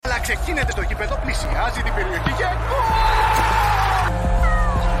Ξεκίνεται το γήπεδο, πλησιάζει την περιοχή και...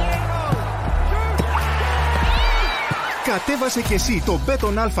 Κατέβασε και εσύ το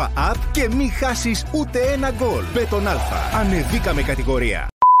Beton Alpha app και μην χάσεις ούτε ένα γκολ. Beton Alpha. Ανεβήκαμε κατηγορία.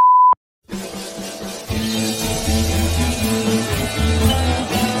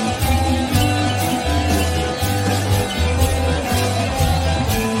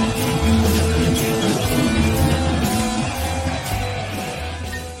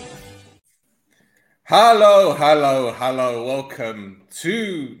 Hello. Welcome to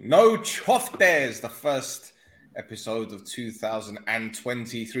No Choftes, the first episode of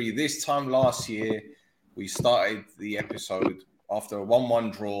 2023. This time last year, we started the episode after a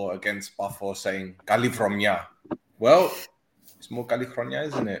 1-1 draw against Buffalo saying Gali Vromya. Well, it's more Gali Vromya,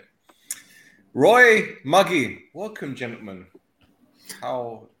 isn't it? Roy, Muggy, welcome, gentlemen.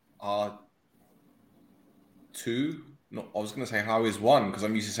 How are two? No, I was going to say how is one, because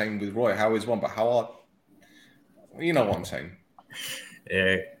I'm used to saying with Roy, how is one, but how are... You know what I'm saying.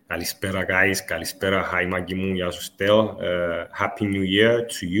 Kalispera, guys. Kalispera. Hi, Magimu. Gεια σου, Στέλ. Happy New Year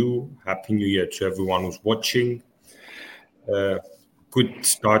to you. Happy New Year to everyone who's watching. Good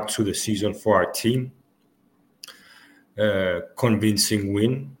start to the season for our team. Convincing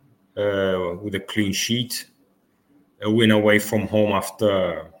win with a clean sheet. A win away from home after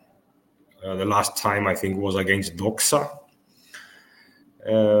the last time, I think, was against Doxa.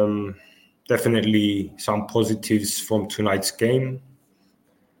 Definitely some positives from tonight's game.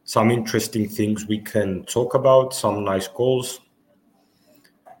 Some interesting things we can talk about, some nice goals.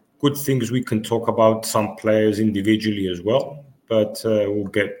 Good things we can talk about, some players individually as well. But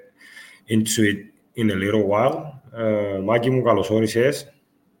we'll get into it in a little while. Μάκη μου, καλώς όρισες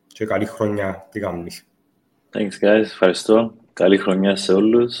και καλή χρονιά. Τι κάνεις? Thanks, guys. Ευχαριστώ. Καλή χρονιά σε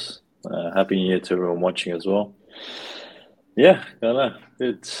όλους. Happy New Year to everyone watching as well. Yeah, καλά.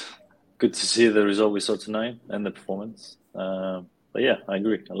 Good to see the result we saw tonight and the performance. But yeah, I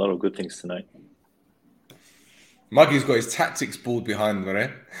agree. A lot of good things tonight. Muggy's got his tactics board behind him,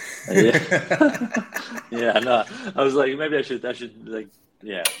 right? Yeah, no. I was like, maybe I should like,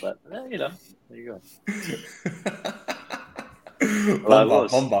 yeah, but you know, there you go.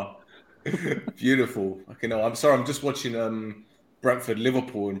 Bomba. Beautiful. Okay, no, I'm sorry. I'm just watching Brentford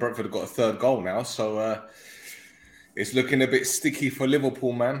Liverpool, and Brentford have got a third goal now, so it's looking a bit sticky for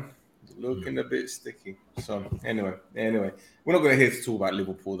Liverpool, man. Looking a bit sticky. So anyway, we're not going to here to talk about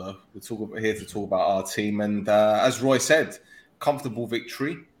Liverpool though. We're here to talk about our team. And as Roy said, comfortable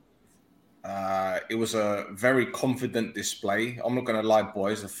victory. It was a very confident display. I'm not going to lie,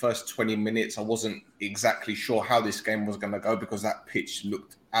 boys. The first 20 minutes, I wasn't exactly sure how this game was going to go because that pitch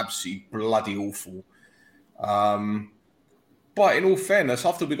looked absolutely bloody awful. But in all fairness,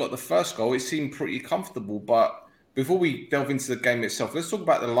 after we got the first goal, it seemed pretty comfortable. But before we delve into the game itself, let's talk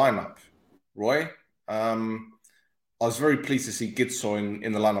about the lineup. Roy, I was very pleased to see Gidso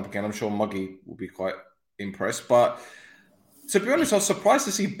in the lineup again. I'm sure Muggy will be quite impressed. But to be honest, I was surprised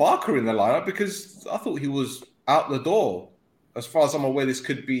to see Barker in the lineup because I thought he was out the door. As far as I'm aware, this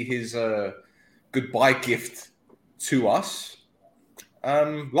could be his goodbye gift to us.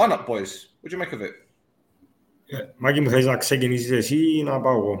 Lineup, boys. What do you make of it? Μάκη μου, θες να ξεκινήσεις εσύ ή να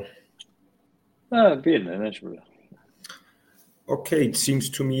πάω εγώ? Πήγαινε, ναι, σίγουρα. Okay, it seems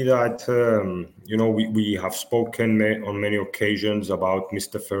to me that, we have spoken on many occasions about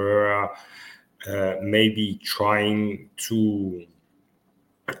Mr. Ferreira maybe trying to...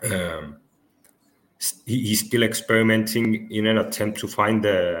 he's still experimenting in an attempt to find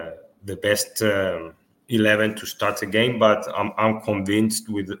the best 11 to start a game, but I'm convinced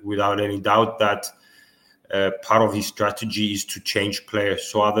without any doubt that part of his strategy is to change players.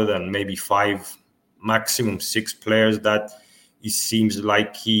 So other than maybe 5, maximum 6 players that it seems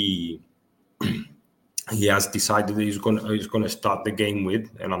like he has decided that he's going to start the game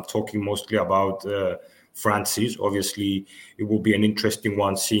with, and I'm talking mostly about Francis. Obviously, it will be an interesting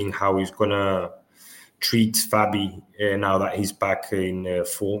one seeing how he's going to treat Fabi now that he's back in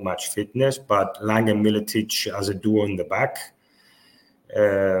full match fitness. But Lang and Miletic as a duo in the back.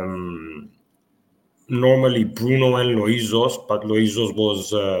 Normally Bruno and Loizos, but Loizos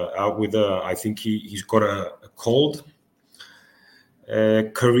was out with I think he's got a cold.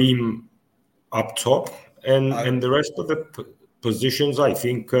 Kareem up top, and the rest of the positions I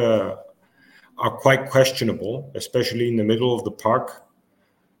think are quite questionable, especially in the middle of the park.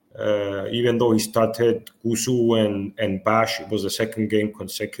 Even though he started Kusu and Bash, it was the second game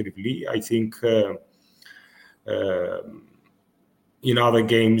consecutively. I think in other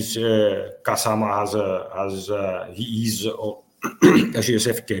games, Kasama έχει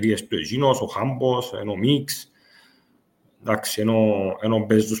ευκαιρίες του Εζίνος, ο Χάμπος, ο Μίξ. Εντάξει, ενώ ο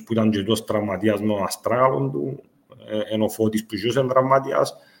Μπέζος που ήταν και τόσο τραυματίας με τον αστράγαλον του, ενώ ο Φώτης που ζούσε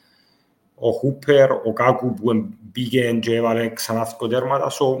τραυματίας, ο Χούπερ, ο Κάκου που μπήκε και έβαλε ξανά δύο τέρματα.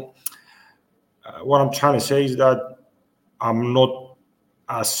 So, what I'm trying to say is that I'm not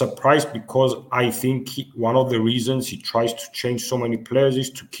as surprised because I think one of the reasons he tries to change so many players is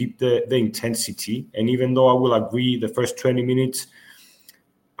to keep the intensity. And even though I will agree the first 20 minutes,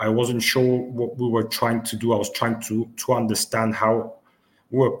 I wasn't sure what we were trying to do. I was trying to understand how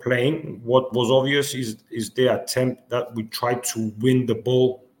we were playing. What was obvious is the attempt that we tried to win the ball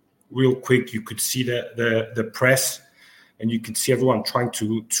real quick. You could see the press, and you could see everyone trying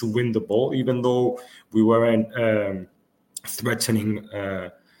to win the ball, even though we weren't threatening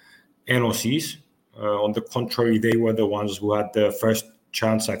NOCs. On the contrary, they were the ones who had the first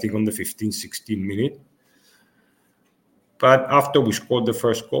chance, I think, on the 15-16 minute. But after we scored the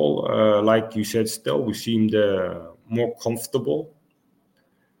first goal, like you said, still, we seemed more comfortable.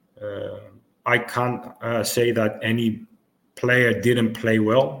 I can't say that any player didn't play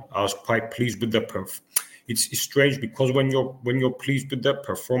well. I was quite pleased with the It's strange because when you're pleased with the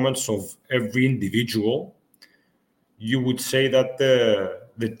performance of every individual, you would say that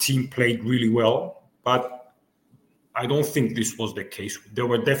the team played really well. But I don't think this was the case. There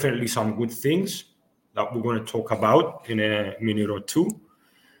were definitely some good things that we're going to talk about in a minute or two.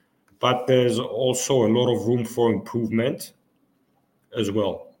 But there's also a lot of room for improvement as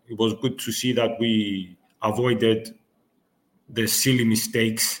well. It was good to see that we avoided the silly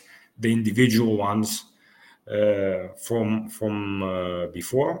mistakes, the individual ones from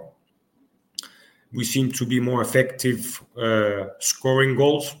before. We seem to be more effective scoring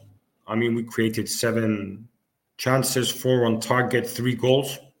goals. I mean, we created 7 chances, 4 on target, 3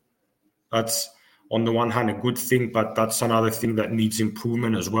 goals. That's on the one hand a good thing, but that's another thing that needs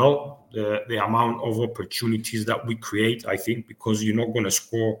improvement as well. The amount of opportunities that we create, I think, because you're not going to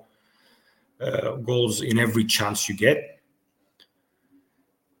score goals in every chance you get.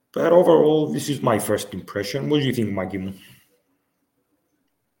 But overall, this is my first impression. What do you think, Maggie?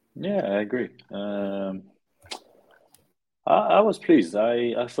 Yeah, I agree. I was pleased.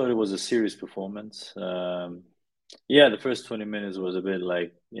 I thought it was a serious performance. Yeah, the first 20 minutes was a bit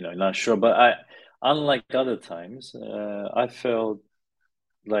like, not sure. But unlike other times, I felt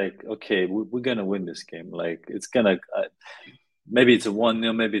like, okay, we're going to win this game. Like, it's going to... maybe it's a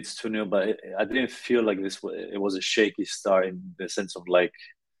 1-0, maybe it's 2-0, but I didn't feel like it was a shaky start in the sense of, like,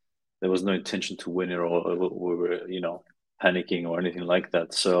 there was no intention to win it or we were, panicking or anything like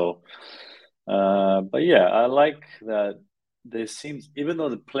that. So, but yeah, I like that there seems, even though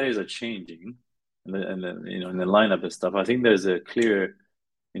the players are changing and in the lineup and stuff, I think there's a clear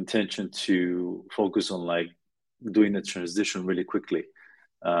intention to focus on, like, doing the transition really quickly,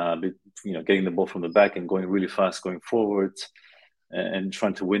 getting the ball from the back and going really fast, going forward and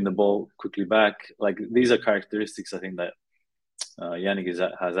trying to win the ball quickly back. Like, these are characteristics I think that Yannick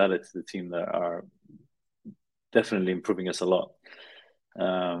has added to the team that are definitely improving us a lot.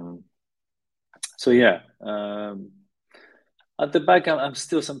 So yeah, at the back, I'm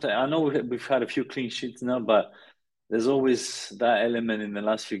still sometimes. I know we've had a few clean sheets now, but there's always that element in the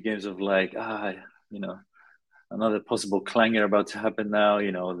last few games of, like, another possible clanger about to happen now.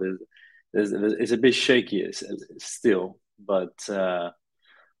 It's a bit shaky still, but well,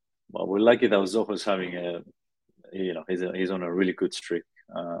 we're lucky that Zoho's having he's on a really good streak.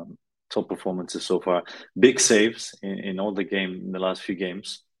 Top performances so far, big saves in all the game in the last few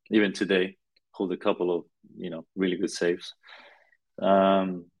games. Even today, hold a couple of really good saves.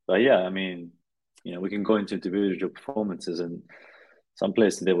 But yeah, I mean, we can go into individual performances, and some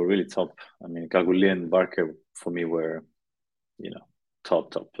players today were really top. I mean, Kaguli and Barker for me were,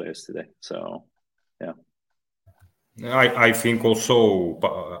 top players today. So yeah. I think also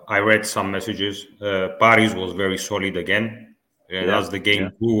I read some messages. Paris was very solid again. And as the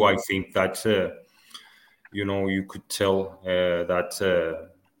game grew, I think that, you could tell that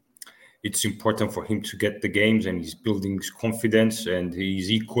it's important for him to get the games, and he's building his confidence, and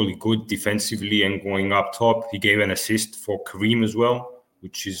he's equally good defensively and going up top. He gave an assist for Kareem as well,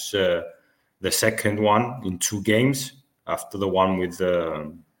 which is the second one in 2 games after the one with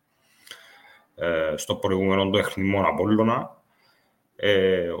στο προηγούμενο το παιχνίδι Απόλλωνα.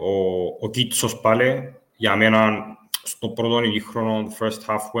 Ο Κίτσος πάλι, για μένα, στο πρώτο ημίχρονο, the first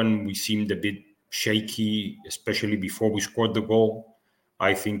half, when we seemed a bit shaky, especially before we scored the goal,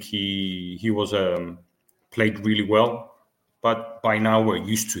 I think he was played really well. But by now we're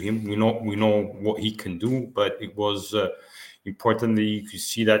used to him. We know what he can do. But it was important that you could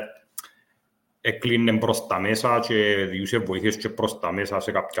see that έκλεινε προς τα μέσα και διούσε βοήθειες και προς τα μέσα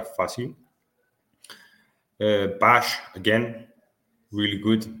σε κάποια φάση. Bash, again, really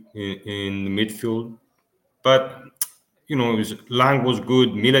good in the midfield. But, Lang was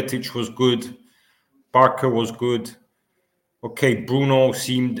good. Miletic was good. Barker was good. Okay, Bruno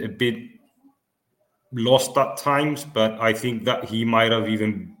seemed a bit lost at times, but I think that he might have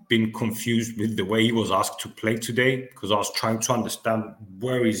even been confused with the way he was asked to play today, because I was trying to understand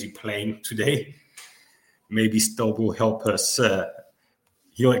where is he playing today. Maybe Stob will help us.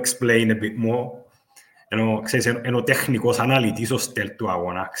 He'll explain a bit more. Ξέρεις, ο τεχνικός αναλυτής ο Στέλ του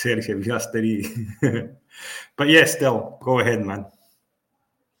αγώνα, ξέρεις, ευιάστερη. But yeah, Stell, go ahead, man.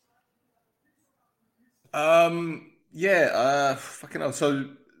 Fucking hell. So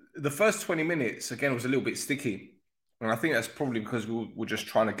the first 20 minutes, again, was a little bit sticky. And I think that's probably because we were just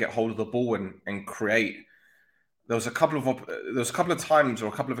trying to get hold of the ball and create. There was a couple of times or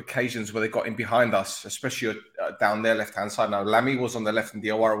a couple of occasions where they got in behind us, especially down their left-hand side. Now, Lamy was on the left and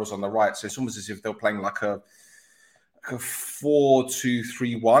Diawara was on the right. So it's almost as if they were playing like a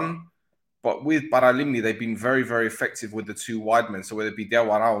 4-2-3-1. But with Baralimni, they've been very, very effective with the two wide men. So whether it be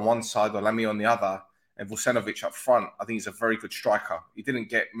Diawara on one side or Lamy on the other, and Vucenovic up front, I think he's a very good striker. He didn't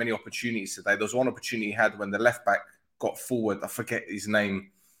get many opportunities today. There was one opportunity he had when the left-back got forward. I forget his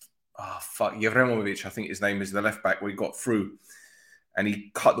name. Jevremovic, I think his name is, the left back, where he got through and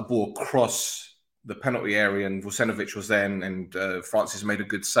he cut the ball across the penalty area, and Vucenovic was there, and Francis made a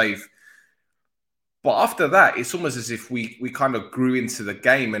good save. But after that, it's almost as if we kind of grew into the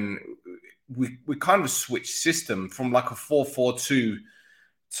game, and we kind of switched system from like a 4-4-2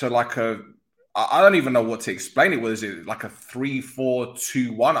 to like I don't even know what to explain it. Was it like a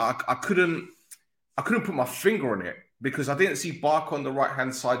 3-4-2-1? I couldn't put my finger on it, because I didn't see Barker on the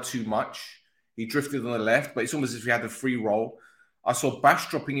right-hand side too much. He drifted on the left, but it's almost as if he had a free roll. I saw Bash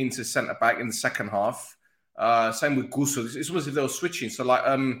dropping into centre-back in the second half. Same with Gusso. It's almost as if they were switching. So, like,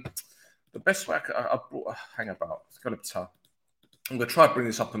 the best way hang about. It's kind of tough. I'm going to try to bring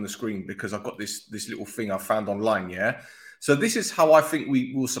this up on the screen, because I've got this little thing I found online, yeah? So this is how I think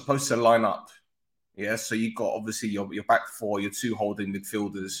we were supposed to line up, yeah? So you've got, obviously, your back four, your two holding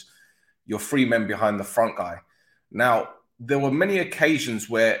midfielders, your three men behind the front guy. Now, there were many occasions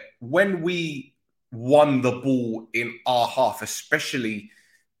where when we won the ball in our half, especially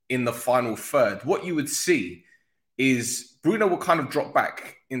in the final third, what you would see is Bruno will kind of drop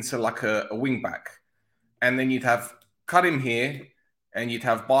back into like a wing back. And then you'd have Karim here, and you'd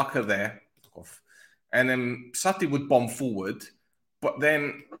have Barker there. And then Sati would bomb forward. But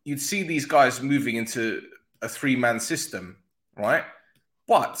then you'd see these guys moving into a three-man system, right?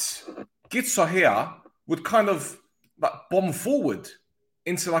 But Gitso here would kind of like bomb forward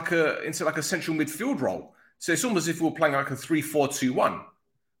into like a central midfield role. So it's almost as if we were playing like a 3-4-2-1,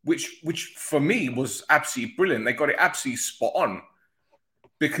 which for me was absolutely brilliant. They got it absolutely spot on,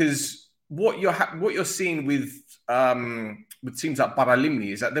 because what you're seeing with teams like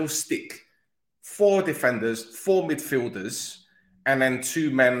Baralimni is that they'll stick 4 defenders, 4 midfielders, and then 2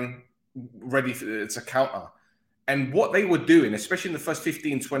 men ready to counter. And what they were doing, especially in the first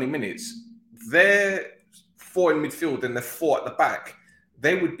 15-20 minutes, they're 4 in midfield and they're 4 at the back.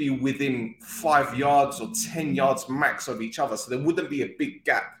 They would be within 5 yards or 10 yards max of each other. So there wouldn't be a big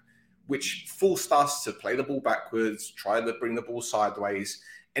gap, which forced us to play the ball backwards, try to bring the ball sideways.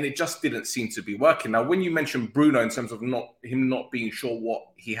 And it just didn't seem to be working. Now, when you mentioned Bruno in terms of him not being sure what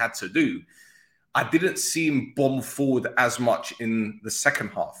he had to do, I didn't see him bomb forward as much in the second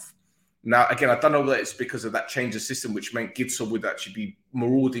half. Now, again, I don't know whether it's because of that change of system, which meant Gitso would actually be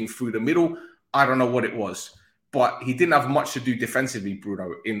marauding through the middle. I don't know what it was. But he didn't have much to do defensively,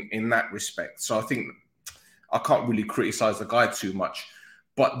 Bruno, in that respect. So I think I can't really criticize the guy too much.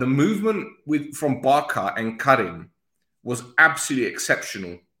 But the movement from Barker and Karim was absolutely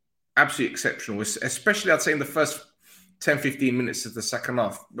exceptional. Absolutely exceptional. Especially, I'd say, in the first 10, 15 minutes of the second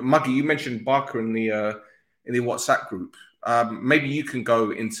half. But Muggy, you mentioned Barker in the WhatsApp group. Maybe you can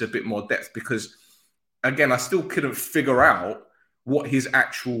go into a bit more depth, because, again, I still couldn't figure out what his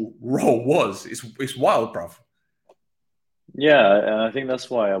actual role was. It's wild, bruv. Yeah, and I think that's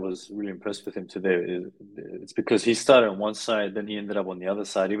why I was really impressed with him today. It's because he started on one side, then he ended up on the other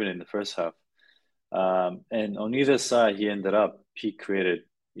side, even in the first half. And on either side, he created,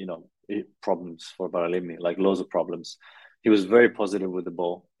 problems for Baralimni, like loads of problems. He was very positive with the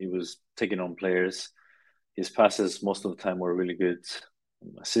ball. He was taking on players. His passes most of the time were really good.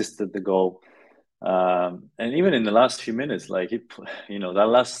 Assisted the goal. And even in the last few minutes, like, that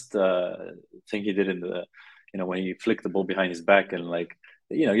last thing he did in the, when he flicked the ball behind his back, and like,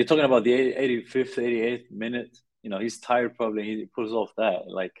 you're talking about the 85th, 88th minute, he's tired probably. He pulls off that.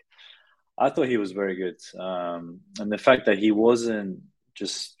 Like, I thought he was very good. And the fact that he wasn't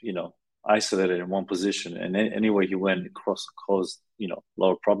just, isolated in one position, and anywhere he went, it caused a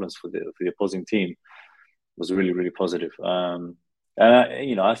lot of problems for the opposing team. Was really, really positive. And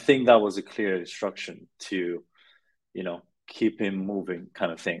I think that was a clear instruction to, keep him moving,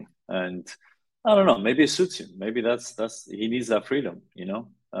 kind of thing. And I don't know, maybe it suits him. Maybe that's he needs that freedom.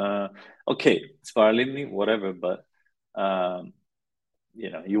 Okay, it's Paralympic, whatever, but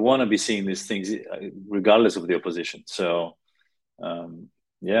you want to be seeing these things regardless of the opposition. So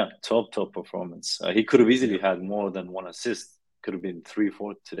top performance. He could have easily had more than one assist. Could have been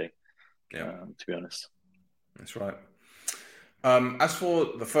 3-4 today. To be honest. That's right. As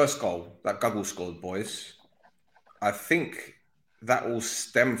for the first goal that Gagul scored, boys, I think that will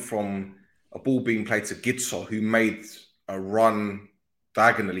stem from a ball being played to Gitso, who made a run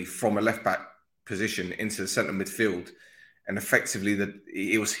diagonally from a left back position into the centre midfield, and effectively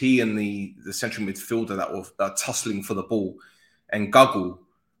it was he and the central midfielder that were tussling for the ball, and Gagul,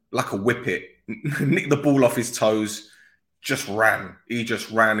 like a whippet, nicked the ball off his toes, just ran. He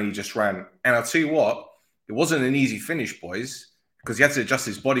just ran. And I'll tell you what, it wasn't an easy finish, boys, because he had to adjust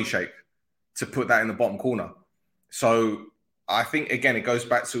his body shape to put that in the bottom corner. So I think, again, it goes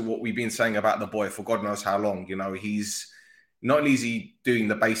back to what we've been saying about the boy for God knows how long. He's not only is he doing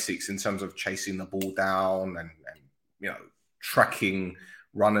the basics in terms of chasing the ball down and tracking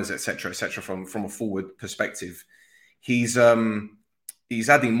runners, etc., from a forward perspective. He's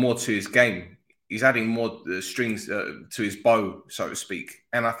adding more to his game. He's adding more strings to his bow, so to speak.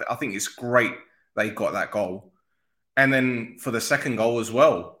 And I think it's great that he got that goal. And then for the second goal as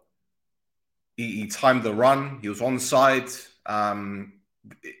well, he timed the run. He was onside.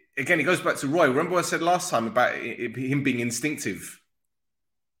 Again, it goes back to Roy. Remember what I said last time about him being instinctive?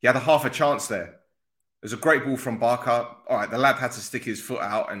 He had a half a chance there. It was a great ball from Barker. All right, the lad had to stick his foot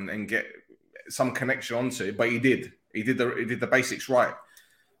out and get some connection onto it, but he did. He did the basics right.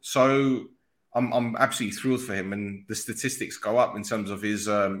 So I'm absolutely thrilled for him, and the statistics go up in terms of his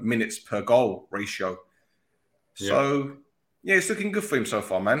minutes per goal ratio. So it's looking good for him so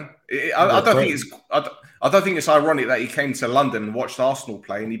far, man. I don't think it's ironic that he came to London and watched Arsenal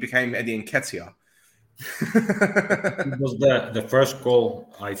play, and he became Eddie Nketiah. It was the first goal,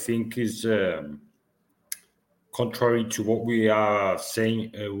 I think, is contrary to what we are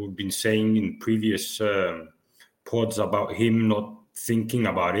saying. We've been saying in previous pods about him not thinking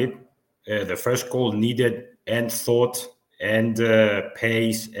about it. The first goal needed and thought and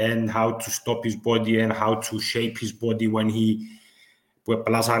pace and how to stop his body and how to shape his body when he puede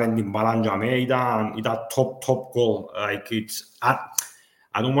plasar in Balanjame. That top goal. Like it's, I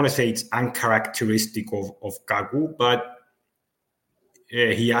don't want to say it's uncharacteristic of Gagul, but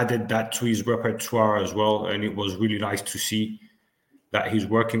he added that to his repertoire as well, and it was really nice to see that he's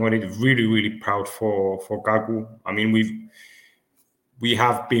working on it. Really, really proud for Gagul. I mean, we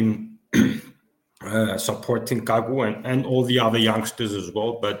have been supporting Gagul and all the other youngsters as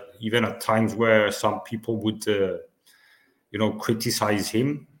well, but even at times where some people would criticize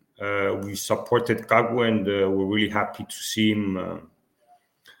him, we supported Gagul, and we're really happy to see him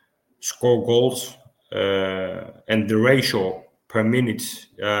score goals, and the ratio per minute.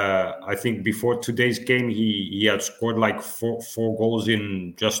 I think before today's game he had scored like four goals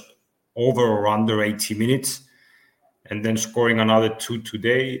in just over or under 80 minutes, and then scoring another 2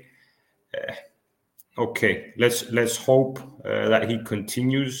 today. Okay, let's hope that he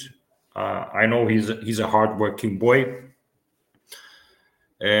continues. I know he's a hardworking boy,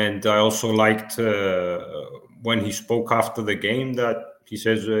 and I also liked when he spoke after the game that he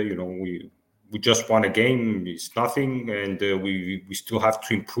says, we just won a game. It's nothing, and we still have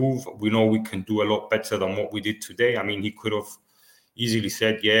to improve. We know we can do a lot better than what we did today. I mean, he could have easily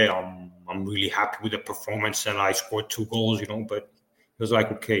said, I'm really happy with the performance and I scored 2 goals, but it was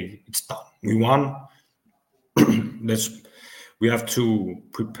like, okay, it's done. We won. We have to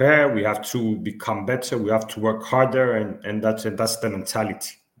prepare. We have to become better. We have to work harder, and that's the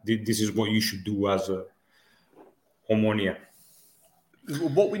mentality. This is what you should do as a Omonia.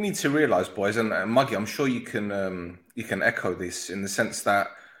 What we need to realize, boys, and Muggy, I'm sure you can echo this in the sense that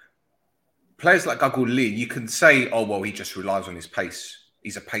players like Gagul Lee, you can say, oh well, he just relies on his pace.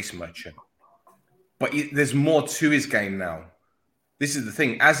 He's a pace merchant, but there's more to his game now. This is the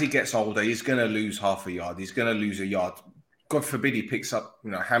thing. As he gets older, he's going to lose half a yard. He's going to lose a yard. God forbid he picks up,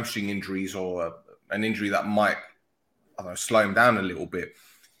 hamstring injuries or an injury that might, slow him down a little bit.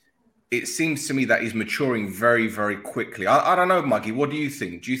 It seems to me that he's maturing very, very quickly. I don't know, Muggy. What do you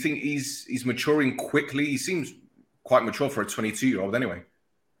think? Do you think he's maturing quickly? He seems quite mature for a 22-year-old anyway.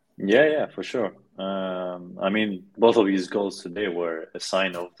 Yeah, for sure. I mean, both of his goals today were a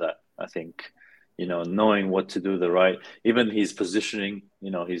sign of that. I think, knowing what to do even his positioning,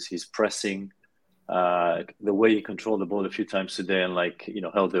 his pressing, the way he controlled the ball a few times today and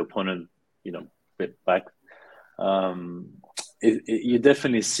held the opponent, bit back. You're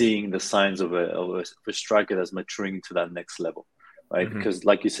definitely seeing the signs of a striker that's maturing to that next level, right? Mm-hmm. Because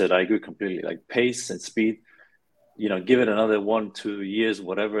like you said, I agree completely. Like pace and speed, give it another 1-2 years,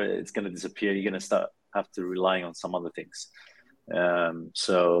 whatever, it's going to disappear. You're going to have to rely on some other things.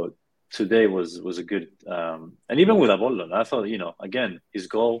 So today was a good, and even with Apollon, I thought, again, his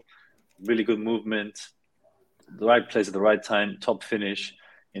goal, really good movement, the right place at the right time, top finish,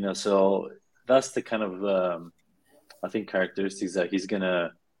 so that's the kind of, I think, characteristics that he's going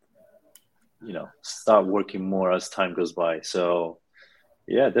to, start working more as time goes by. So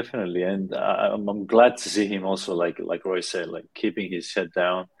yeah, definitely. And I'm glad to see him also, like Roy said, keeping his head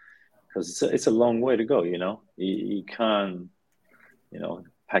down, because it's a long way to go, you can't,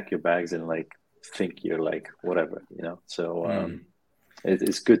 pack your bags and think you're whatever, so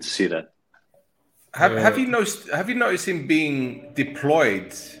it's good to see that. Have you noticed him being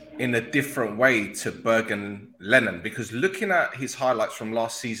deployed in a different way to Bergen Lennon? Because looking at his highlights from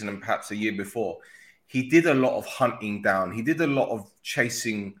last season and perhaps a year before, he did a lot of hunting down. He did a lot of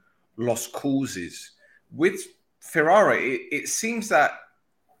chasing lost causes. With Ferrara, it seems that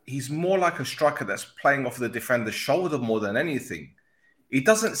he's more like a striker that's playing off the defender's shoulder more than anything. He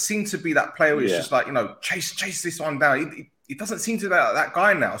doesn't seem to be that player who's just chase this one down. He doesn't seem to be that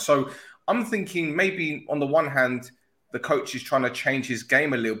guy now. So I'm thinking maybe on the one hand, the coach is trying to change his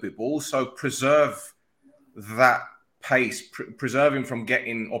game a little bit, but also preserve that pace, preserve him from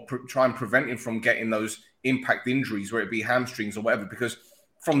getting, or try and prevent him from getting those impact injuries, whether it be hamstrings or whatever, because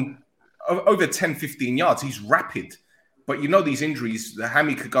from over 10, 15 yards, he's rapid. But these injuries, the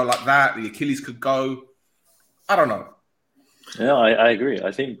hammy could go like that, the Achilles could go. I don't know. Yeah, I agree.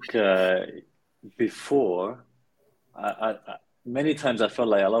 I think before, many times I felt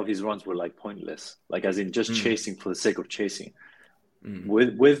like a lot of his runs were pointless, as in just chasing for the sake of chasing.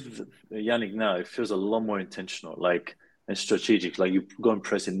 With Yannick now, it feels a lot more intentional, and strategic. You go and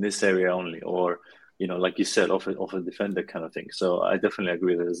press in this area only, or like you said, off a defender kind of thing. So I definitely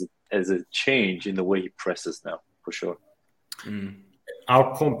agree that there's a change in the way he presses now, for sure.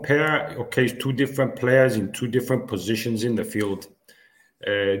 I'll compare, two different players in two different positions in the field.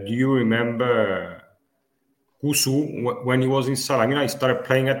 Do you remember Kusu, when he was in Salamina? He started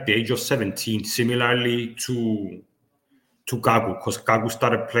playing at the age of 17, similarly to Kagu, because Kagu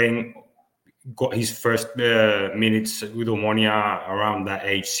started playing, got his first minutes with Omonia around that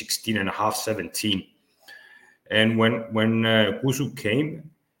age, 16 and a half, 17. And when Kusu came,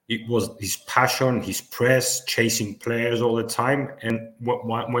 it was his passion, his press, chasing players all the time. And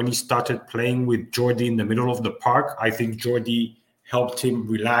when he started playing with Jordi in the middle of the park, I think Jordi helped him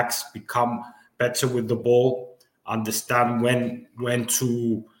relax, become better with the ball, understand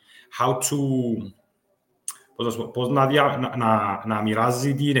how to να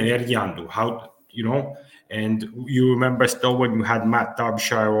μοιράζει την ενέργεια του, and you remember still when you had Matt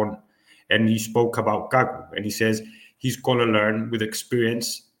Derbyshire on and he spoke about Kagu, and he says he's going to learn with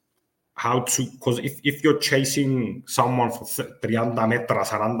experience how to, because if you're chasing someone for 30 metra,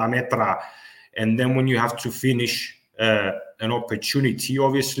 40 metra, and then when you have to finish an opportunity,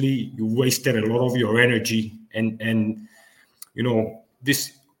 obviously you wasted a lot of your energy, and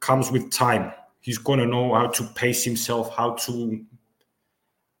this comes with time. He's going to know how to pace himself,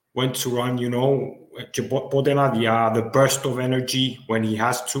 when to run, the burst of energy when he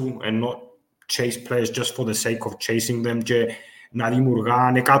has to, and not chase players just for the sake of chasing them. Να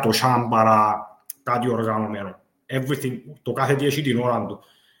δημιουργάνε κάτω σάμπαρα, κάτι οργανωμένο. Everything, το κάθε τι έχει την ώρα του.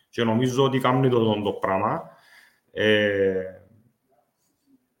 Και νομίζω ότι κάνει το πράγμα.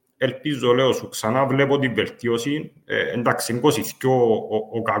 Ελπίζω, λέω σου ξανά, βλέπω την βελτίωση. Εντάξει, 22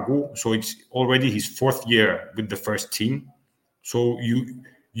 ο Kagu, so it's already his fourth year with the first team. So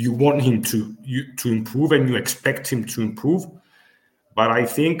you want him to improve, and you expect him to improve. But I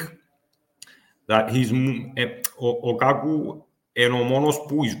think that ο Kagu είναι ο μόνος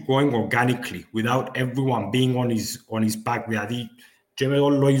που is going organically, without everyone being on his back. Δηλαδή, και με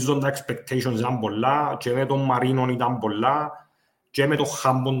τον Λοΐζον τα expectations ήταν πολλά, και με τον Μαρίνον ήταν πολλά, και με τον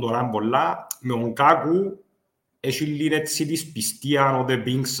Χάμπον τώρα είναι πολλά. Με τον Kagu, έχει λίγο έτσι της πιστία, they're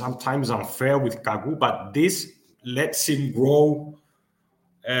being sometimes unfair with Kagu, but this lets him grow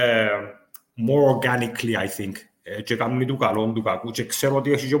more organically, I think. Και κάνει του καλό του Kagu, και ξέρω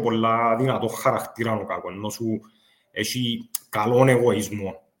ότι έχει και πολλά δυνατό χαρακτήρα ο Kagu, ενώ σου έχει καλόν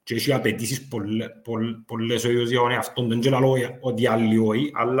εγωισμό και έχει απαιτήσεις πολλές ο ίδιος για τον εαυτόν. Δεν ξέρω ότι άλλοι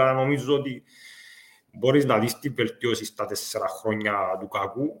όχι, αλλά νομίζω ότι μπορείς να δεις την βελτίωση στα 4 χρόνια του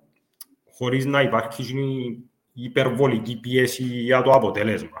Kagu, χωρίς να υπάρχει υπερβολική πίεση για το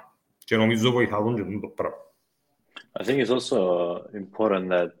αποτέλεσμα. Και νομίζω βοηθά τον και το πράγμα. I think it's also important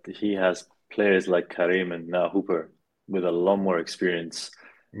that he has players like Karim and now Hooper with a lot more experience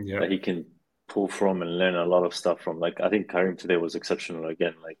that he can pull from and learn a lot of stuff from. Like I think Karim today was exceptional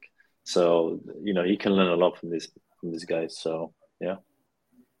again. Like so, you know, he can learn a lot from these guys. So yeah.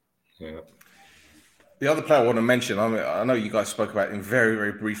 The other player I want to mention, I know you guys spoke about him very,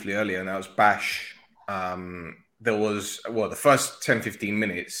 very briefly earlier, and that was Bash. There was, the first 10-15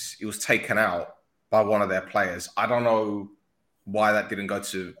 minutes, he was taken out by one of their players. I don't know why that didn't go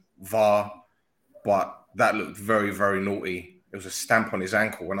to VAR, but that looked very, very naughty. It was a stamp on his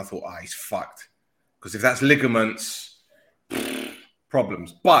ankle, and I thought, he's fucked. Because if that's ligaments, problems.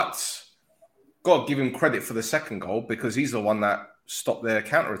 But got to give him credit for the second goal because he's the one that stopped their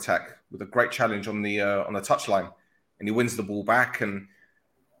counter-attack with a great challenge on the touchline. And he wins the ball back, and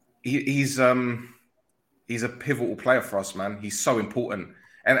he's a pivotal player for us, man. He's so important.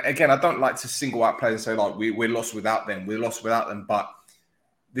 And again, I don't like to single out players and say, like, we're lost without them. We're lost without them. But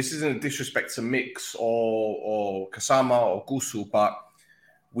this isn't a disrespect to Mix or Kasama or Gusu, but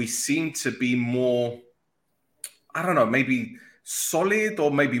we seem to be more, I don't know, maybe solid or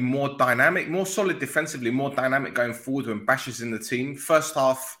maybe more dynamic, more solid defensively, more dynamic going forward when Bash is in the team. First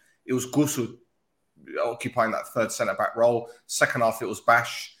half, it was Gusu occupying that third centre-back role. Second half, it was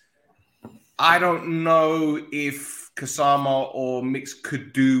Bash. I don't know if Kasama or Mix could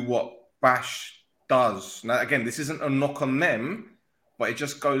do what Bash does. Now, again, this isn't a knock on them, but it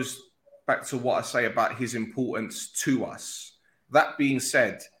just goes back to what I say about his importance to us. That being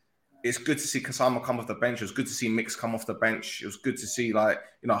said, it's good to see Kasama come off the bench. It was good to see Mix come off the bench. It was good to see, like,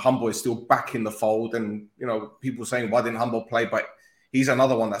 you know, Humble is still back in the fold. And, you know, people saying, why didn't Humble play? But he's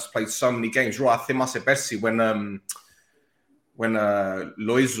another one that's played so many games. Right, Thimase Bessi, when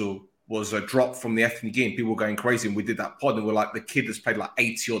Loizu was a drop from the ethnic game, people were going crazy, and we did that pod, and we're like, the kid has played like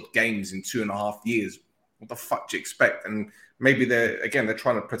 80-odd games in 2.5 years. What the fuck do you expect? And maybe they're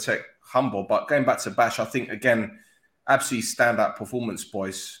trying to protect Humble. But going back to Bash, I think, again, absolutely standout performance,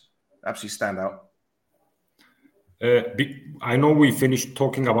 boys. Absolutely standout. I know we finished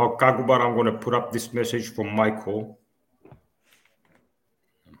talking about Kaku, but I'm going to put up this message from Michael.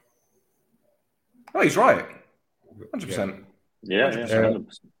 Oh, he's right. 100%. Yeah, 100%.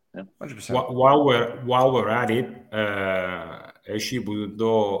 Yeah. 100%. While we're at it, έχει που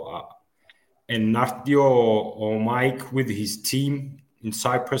το ενάρτει ο Mike with his team in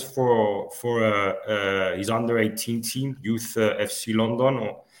Cyprus for his under-18 team, Youth FC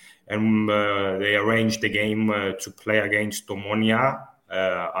London, and they arranged the game to play against Omonia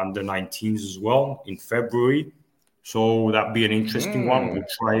under-19s as well in February. So that'd be an interesting one.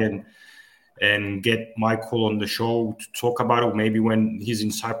 We'll try and get Michael on the show to talk about it. Maybe when he's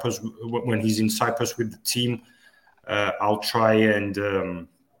in Cyprus with the team, I'll try and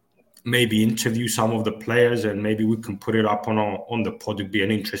maybe interview some of the players, and maybe we can put it up on the pod. It'd be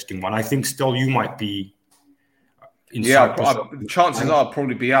an interesting one. I think still you might be in Cyprus. Chances are I'll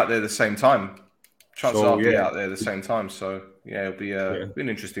probably be out there the same time. Be out there the same time. So yeah, it'll be an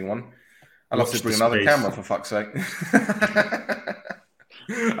interesting one. I'll have to bring another camera for fuck's sake.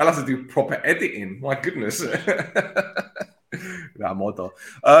 I'll have to do proper editing. My goodness.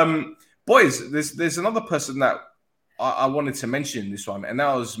 Boys, there's another person that I wanted to mention this one, and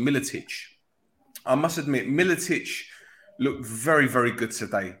that was Militic. I must admit, Militic looked very, very good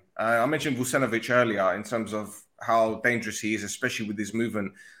today. I mentioned Vucenovic earlier in terms of how dangerous he is, especially with his movement.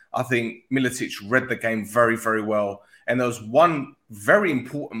 I think Militic read the game very, very well. And there was one very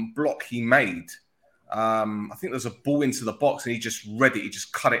important block he made. I think there's a ball into the box, and he just read it. He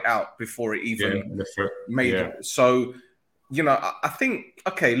just cut it out before it even made it. So, you know, I think,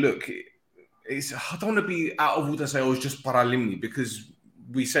 okay, look, I don't want to be out of order and say, it's just Paralimni, because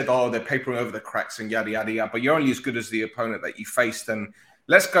we said, they're papering over the cracks and yada, yada, yada. But you're only as good as the opponent that you faced. And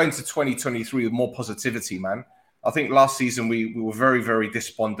let's go into 2023 with more positivity, man. I think last season we were very, very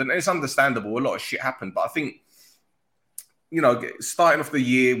despondent. And it's understandable. A lot of shit happened. But I think, you know, starting off the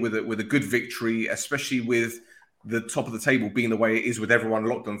year with a good victory, especially with the top of the table being the way it is with everyone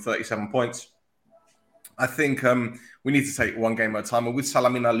locked on 37 points, I think we need to take one game at a time. And with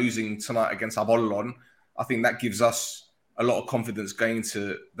Salamina losing tonight against Apollon, I think that gives us a lot of confidence going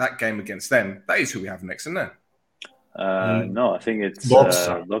into that game against them. That is who we have next, isn't it? No, I think it's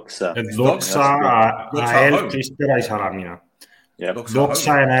Doxa. It's Doxa, AEL και ύστερα η Salamina.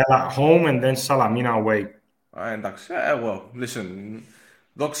 Doxa at home and then Salamina away. Well, listen,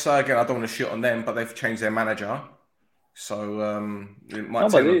 Doxa, again, I don't want to shit on them, but they've changed their manager. So it might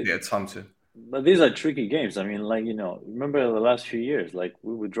take a bit of time to... But these are tricky games. I mean, like, remember the last few years, like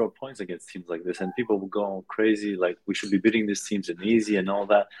we would draw points against teams like this, and people would go crazy, like we should be beating these teams in easy and all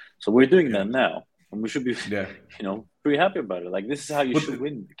that. So we're doing that now, and we should be, pretty happy about it. Like this is how you should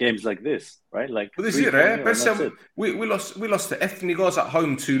win games like this, right? Like, but this is it. We lost to Ethnikos at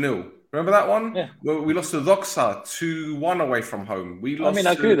home 2-0. Remember that one? Yeah. We lost to Doxa 2-1 away from home.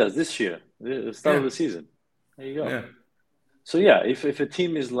 I agree with that this year, the start of the season. There you go. Yeah. So if a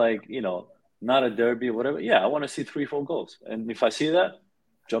team is like, not a derby or whatever, I want to see 3-4 goals. And if I see that,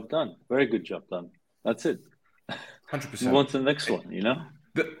 job done. Very good job done. That's it. 100%. Move on to the next one,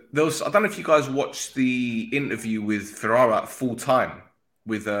 There was, I don't know if you guys watched the interview with Ferrara at full time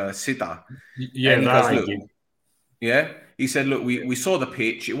with Sida. Yeah, I did. Yeah, he said, look, we saw the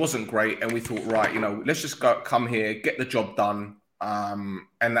pitch. It wasn't great. And we thought, right, let's just come here, get the job done.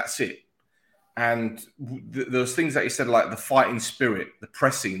 And that's it. And those things that he said, like the fighting spirit, the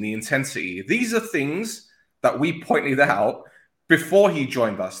pressing, the intensity. These are things that we pointed out before he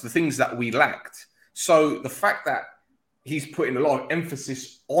joined us, the things that we lacked. So the fact that he's putting a lot of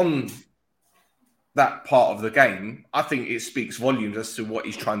emphasis on that part of the game, I think it speaks volumes as to what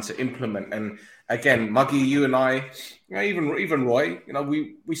he's trying to implement. And again, Muggy, you and I, even Roy,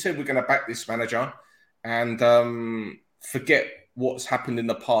 we said we're going to back this manager and forget what's happened in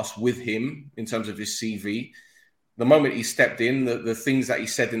the past with him in terms of his CV. The moment he stepped in, the things that he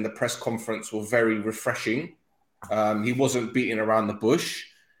said in the press conference were very refreshing. He wasn't beating around the bush.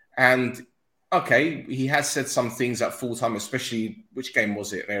 And okay, he has said some things at full time, especially, which game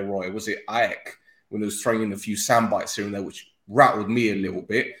was it there, Roy? Was it AEK? When he was throwing in a few sound bites here and there, which rattled me a little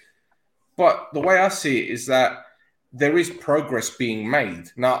bit. But the way I see it is that there is progress being made.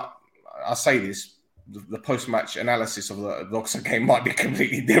 Now, I say this, the post-match analysis of the Doxa game might be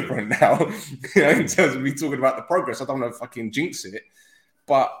completely different now, in terms of me talking about the progress. I don't know if I can jinx it,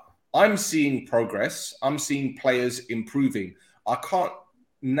 but I'm seeing progress. I'm seeing players improving. I can't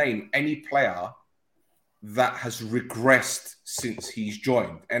name any player that has regressed since he's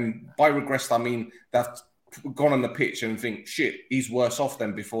joined. And by regressed, I mean that's gone on the pitch and think, shit, he's worse off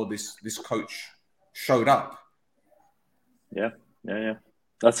than before this coach showed up. Yeah.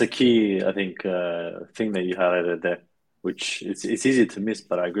 That's a key, I think, thing that you highlighted there, which it's easy to miss,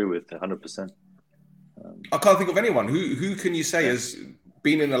 but I agree with 100%. I can't think of anyone. Who can you say has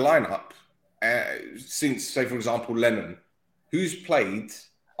been in the lineup since, say, for example, Lennon? Who's played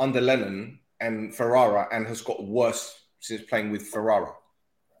under Lennon and Ferrara and has got worse since playing with Ferrara?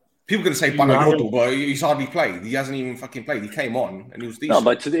 People can say Panayotou, but he's hardly played. He hasn't even fucking played. He came on and he was decent. No,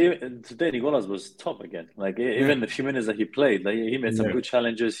 but today Nicolas was top again. Like even the few minutes that he played, like, he made some good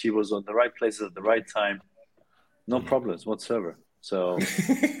challenges. He was on the right places at the right time. No problems whatsoever. So,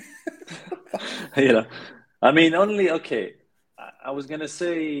 I mean, I was gonna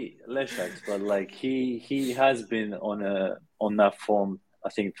say Leshak, but like he has been on that form, I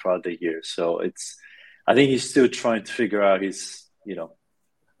think, throughout the year. So I think he's still trying to figure out his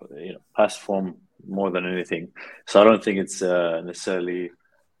past form more than anything. So I don't think it's necessarily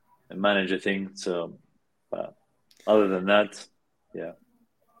a manager thing. So, other than that, yeah.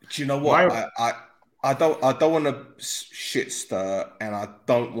 Do you know what? I don't want to shit stir, and I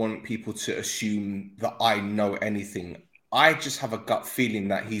don't want people to assume that I know anything. I just have a gut feeling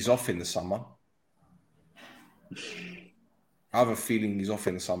that he's off in the summer. I have a feeling he's off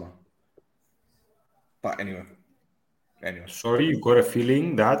in the summer. But anyway. Sorry, you got a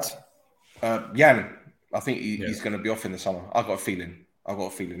feeling that? Jan, I think he's going to be off in the summer. I got a feeling. I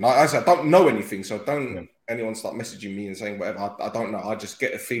don't know anything, so don't anyone start messaging me and saying whatever. I don't know. I just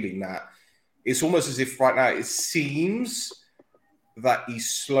get a feeling that it's almost as if right now it seems that he's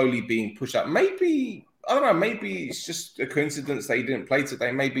slowly being pushed out. Maybe, I don't know, maybe it's just a coincidence that he didn't play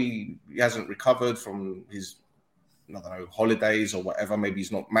today. Maybe he hasn't recovered from his, I don't know, holidays or whatever. Maybe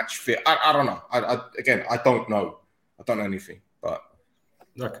he's not match fit. I don't know. I don't know. I don't know anything, but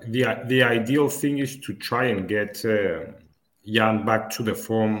look, the ideal thing is to try and get Jan back to the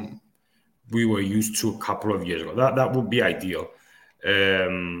form we were used to a couple of years ago. That would be ideal.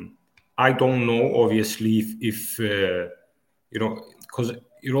 I don't know, obviously, if because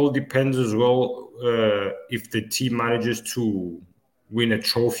it all depends as well if the team manages to win a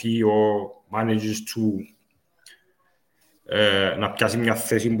trophy or manages to να πιάσει μια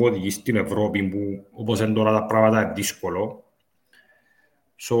θέση που οδηγεί στην Ευρώπη που όπως είναι τώρα τα πράγματα είναι δύσκολο.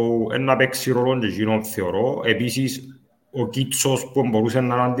 So, ένα παίξει ρόλο και εκείνον θεωρώ. Επίσης, ο Κίτσος που μπορούσε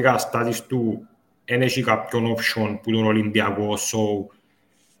να είναι αντικαταστάτης του δεν έχει κάποιον option που τον Ολυμπιακό, so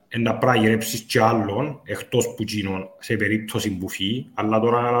να πράγει και άλλον, εκτός που εκείνον, σε περίπτωση που φύγει. Αλλά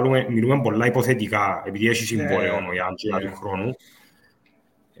τώρα μιλούμε πολλά υποθετικά, επειδή έχει συμβόλαιο ο Γιάννη για του χρόνου.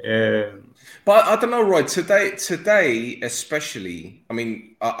 But But I don't know, Roy. Today, especially, I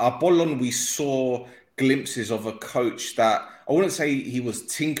mean, at Bolon, we saw glimpses of a coach that I wouldn't say he was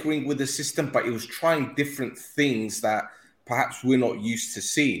tinkering with the system, but he was trying different things that perhaps we're not used to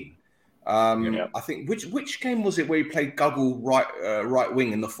seeing. I think which game was it where he played Guggle right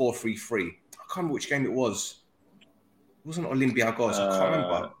wing in the 4-3-3? I can't remember which game it was. It wasn't Olympiacos. I can't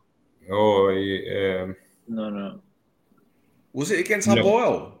remember. No. Was it against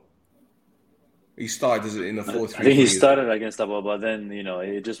Hapoel? He started in the 4-3-3. I think he started against Hapoel, but then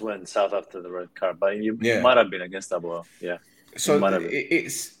he just went south after the red card. But he might have been against Hapoel. Yeah. So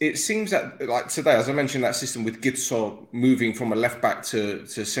it seems that, like today, as I mentioned, that system with Gitso moving from a left back to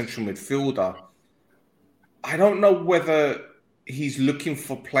central midfielder, I don't know whether he's looking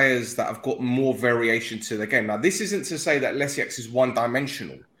for players that have got more variation to the game. Now, this isn't to say that Lesiak is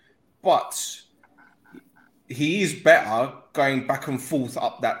one-dimensional, but he is better going back and forth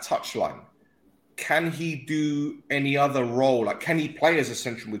up that touchline. Can he do any other role? Like, can he play as a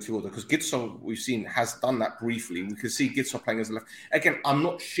central midfielder? Because Gitso, we've seen, has done that briefly. We could see Gitso playing as a left. Again, I'm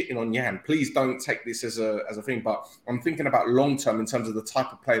not shitting on Jan. Please don't take this as a thing. But I'm thinking about long-term in terms of the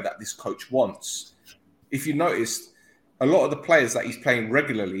type of player that this coach wants. If you noticed, a lot of the players that he's playing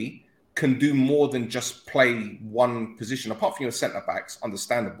regularly can do more than just play one position. Apart from your centre-backs,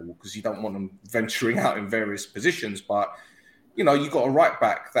 understandable, because you don't want them venturing out in various positions. But you've got a right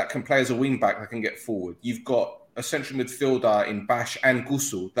back that can play as a wing back that can get forward. You've got a central midfielder in Bash and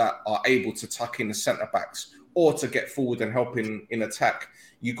Gusul that are able to tuck in the centre backs or to get forward and help in attack.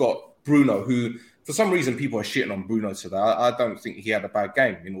 You've got Bruno, who for some reason people are shitting on Bruno today. I don't think he had a bad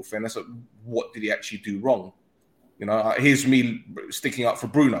game, in all fairness. What did he actually do wrong? Here's me sticking up for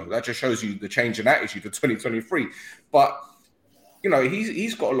Bruno. That just shows you the change in attitude of 2023. But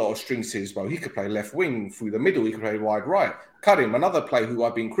he's got a lot of strings to his bow. He could play left wing through the middle. He could play wide right. Karim, another player who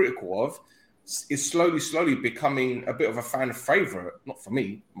I've been critical of, is slowly becoming a bit of a fan favourite. Not for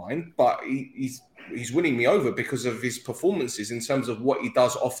me, mind, but he's winning me over because of his performances in terms of what he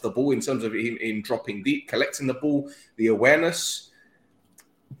does off the ball, in terms of him dropping deep, collecting the ball, the awareness.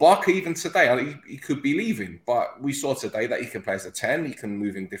 Barker, even today, he could be leaving, but we saw today that he can play as a 10. He can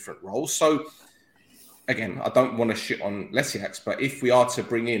move in different roles. So, again, I don't want to shit on Lesiak, but if we are to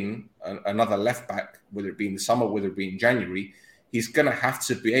bring in another left back, whether it be in the summer, whether it be in January, he's going to have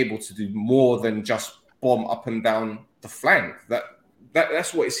to be able to do more than just bomb up and down the flank.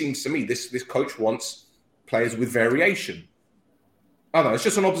 That's what it seems to me. This coach wants players with variation. I don't know. It's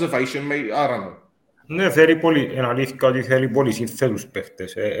just an observation. Maybe, I don't know. Ναι, θέλει πολύ, αλήθεια ότι θέλει πολύ συνθέτους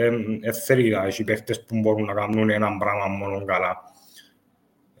παίχτες. Θέλει οι παίχτες που μπορούν να κάνουν έναν πράγμα μόνο καλά.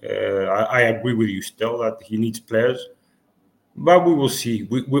 I agree with you still that he needs players, but we will see.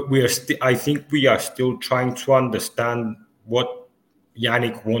 We are I think we are still trying to understand what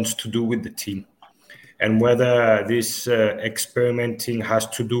Yannick wants to do with the team, and whether this experimenting has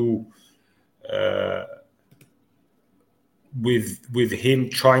to do with him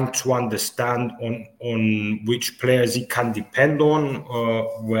trying to understand on which players he can depend on,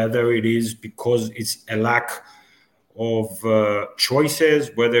 whether it is because it's a lack of choices,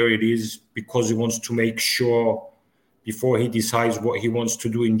 whether it is because he wants to make sure before he decides what he wants to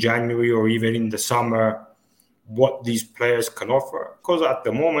do in January or even in the summer, what these players can offer. Because at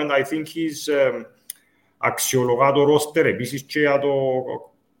the moment, I think he's αξιολογά το roster επίσης και για το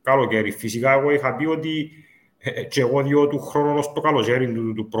καλοκαίρι. Φυσικά, εγώ είχα πει ότι και εγώ διώ του χρόνου στο καλοκαίρι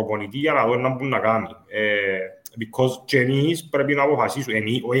του προπονητή για να δω να μπουν να κάνει. Because και εμείς πρέπει να αποφασίσουν,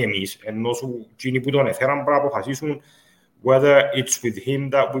 όχι εμείς, ενώ σου εκείνοι που τον έφεραν πρέπει να αποφασίσουν whether it's with him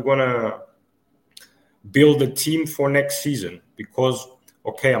that we're going to build a team for next season. Because,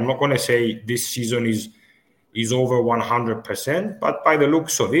 okay, I'm not going to say this season is over 100%, but by the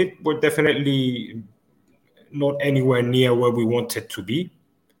looks of it, we're definitely not anywhere near where we wanted to be.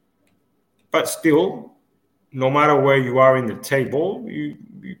 But still, no matter where you are in the table,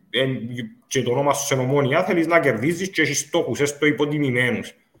 και το όνομα σου σε Ομόνια θέλεις να κερδίζεις και έχεις στόχους, έστω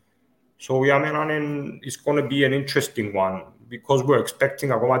υποτιμημένους. So για μένα it's going to be an interesting one, because we're expecting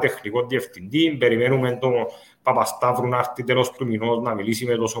ακόμα τεχνικό διευθυντή, περιμένουμε τον Παπασταύρου να έρθει τέλος του μηνός να μιλήσει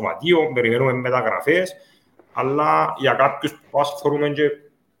με το σωματείο, περιμένουμε μεταγραφές, αλλά για κάποιους που ασχολούμε και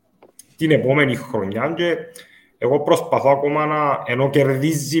την επόμενη χρονιά και εγώ προσπαθώ ακόμα ενώ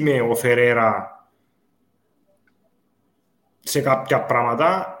κερδίζει με ο Φερέρα σε κάποια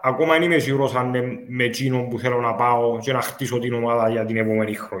πράγματα, ακόμα δεν είμαι σίγουρος αν είναι με εκείνον που θέλω να πάω και να χτίσω την ομάδα για την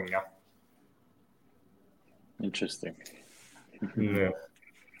επόμενη χρονιά. Interesting. Yeah.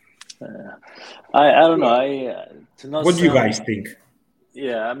 I don't know. What do you guys think?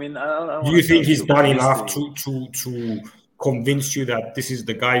 Yeah, I mean, I do you think he's done enough to convince you that this is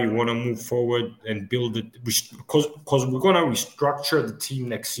the guy you want to move forward and build it? Because we're going to restructure the team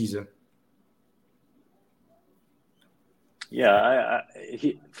next season. Yeah,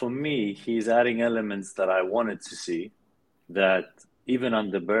 for me, he's adding elements that I wanted to see that even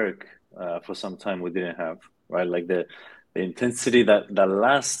under Berg, for some time we didn't have, right? Like the intensity that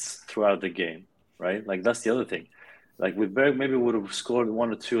lasts throughout the game, right? Like that's the other thing. Like with Berg, maybe we would have scored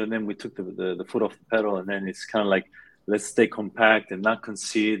 1 or 2 and then we took the foot off the pedal, and then it's kind of like, let's stay compact and not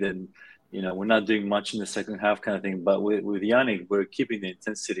concede, and we're not doing much in the second half kind of thing. But with Yannick, we're keeping the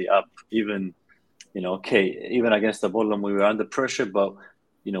intensity up, even even against the Bolton, we were under pressure, but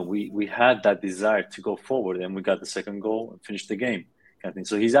we had that desire to go forward, and we got the second goal and finished the game kind of thing.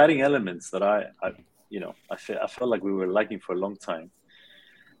 So he's adding elements that I felt like we were lacking for a long time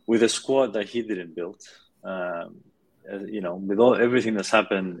with a squad that he didn't build. With everything that's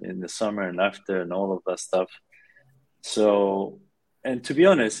happened in the summer and after and all of that stuff. So, and to be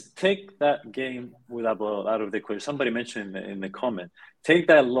honest, take that game with Abel out of the equation. Somebody mentioned in the comment, take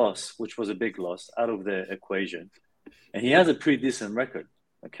that loss, which was a big loss, out of the equation. And he has a pretty decent record,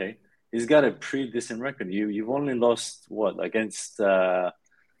 okay? He's got a pretty decent record. You've only lost, against Ike,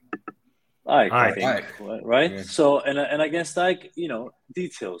 I think, right? Yeah. So, and against Ike,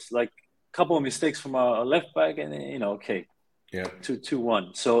 details, like a couple of mistakes from our left back and, yeah,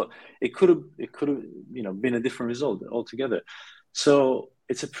 2-1. So it could have been a different result altogether. So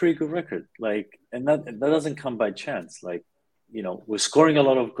it's a pretty good record. Like, and that doesn't come by chance. Like, we're scoring a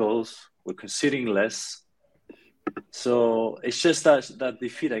lot of goals, we're conceding less. So it's just that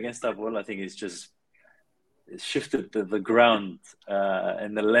defeat against Abol, I think, it shifted the ground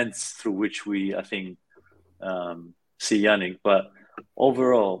and the lens through which we, I think, see Yannick. But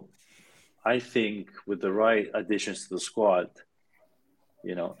overall, I think with the right additions to the squad,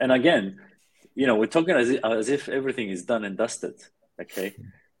 and again, we're talking as if everything is done and dusted. Okay,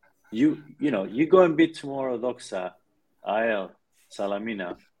 you go and beat tomorrow Doxa, AEL,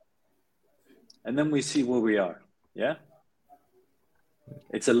 Salamina, and then we see where we are. Yeah,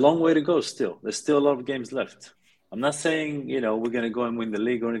 it's a long way to go. Still, there's still a lot of games left. I'm not saying we're going to go and win the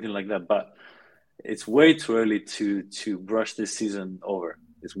league or anything like that, but it's way too early to brush this season over.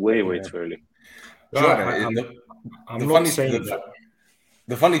 It's way too early. I'm not saying that.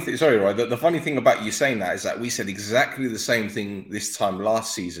 The funny thing, sorry, Roy. The funny thing about you saying that is that we said exactly the same thing this time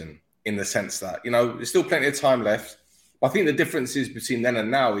last season, in the sense that there's still plenty of time left. I think the difference is between then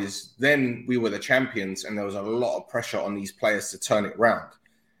and now is then we were the champions and there was a lot of pressure on these players to turn it round.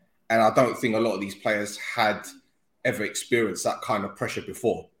 And I don't think a lot of these players had ever experienced that kind of pressure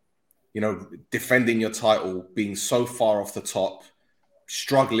before. Defending your title, being so far off the top,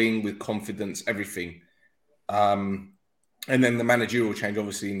 struggling with confidence, everything. And then the managerial change,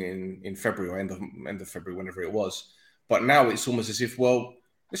 obviously, in February or end of February, whenever it was. But now it's almost as if, well,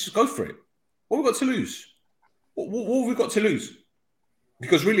 let's just go for it. What have we got to lose? What have we got to lose?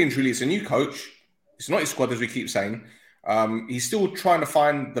 Because really and truly, it's a new coach. It's not his squad, as we keep saying. He's still trying to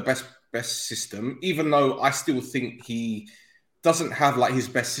find the best system, even though I still think he doesn't have like his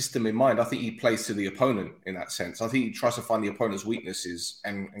best system in mind. I think he plays to the opponent in that sense. I think he tries to find the opponent's weaknesses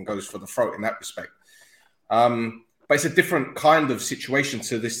and goes for the throat in that respect. But it's a different kind of situation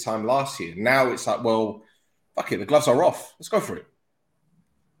to this time last year. Now it's like, well, fuck it, the gloves are off. Let's go for it.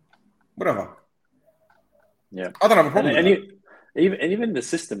 Whatever. Yeah, I don't have a problem with that. Even the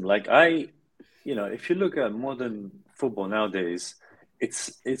system, like if you look at modern football nowadays,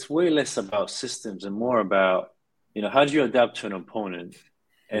 it's way less about systems and more about how do you adapt to an opponent,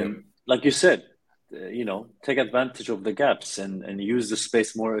 and like you said, take advantage of the gaps and use the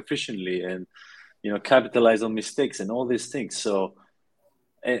space more efficiently, and capitalize on mistakes and all these things. So,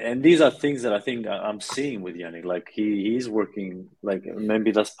 and these are things that I think I'm seeing with Yannick. Like he's working. Like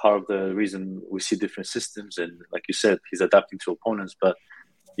maybe that's part of the reason we see different systems. And like you said, he's adapting to opponents. But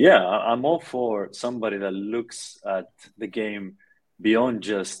yeah, I'm all for somebody that looks at the game beyond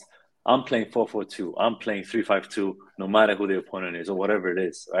just I'm playing 4-4-2, I'm playing 3-5-2, no matter who the opponent is or whatever it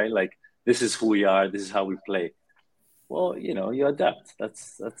is, right? Like this is who we are. This is how we play. Well, you adapt.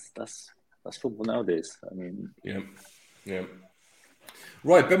 That's football nowadays. I mean, yeah.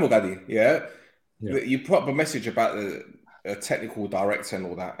 Right, Bemogadi, yeah. You put up a message about the technical director and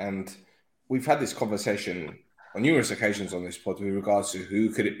all that, and we've had this conversation on numerous occasions on this pod with regards to who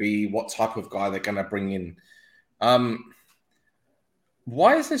could it be, what type of guy they're going to bring in.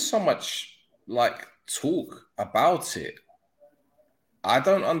 Why is there so much talk about it? I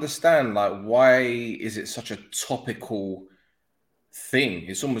don't understand. Why is it such a topical thing?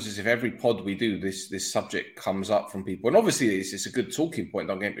 It's almost as if every pod we do, this subject comes up from people, and obviously it's a good talking point.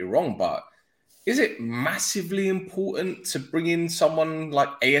 Don't get me wrong, but is it massively important to bring in someone like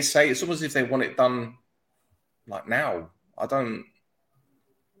ASA? It's almost as if they want it done like now. I don't.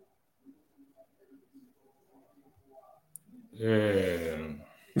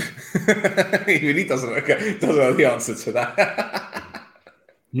 Even he doesn't know the answer to that.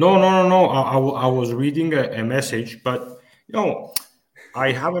 No. I was reading a message, but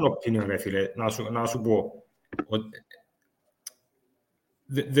I have an opinion.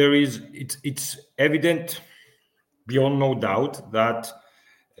 There is. It's evident beyond no doubt that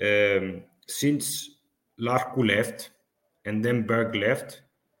since Larku left and then Berg left,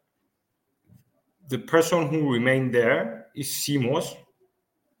 the person who remained there is Simos,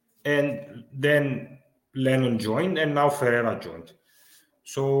 and then Lennon joined, and now Ferreira joined.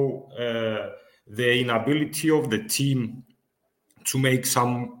 So the inability of the team to make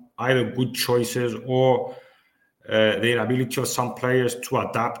some either good choices or the inability of some players to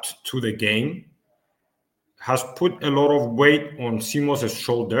adapt to the game has put a lot of weight on Simos'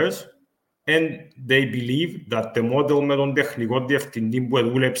 shoulders, and they believe that the model με τον τεχνικό διευθυντή που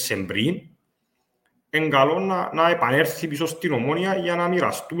δούλεψε πριν είναι καλό να επανέλθει πίσω στην Ομόνοια για να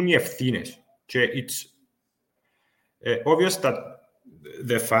μοιραστούν οι ευθύνες. Και it's obvious that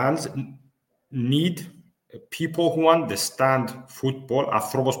the fans need people who understand football,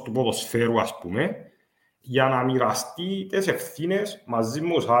 ανθρώπους του ποδοσφαίρου ας πούμε, για να μοιραστεί τις ευθύνες μαζί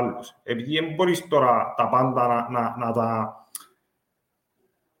με τους άλλους. Επειδή δεν μπορείς τώρα τα πάντα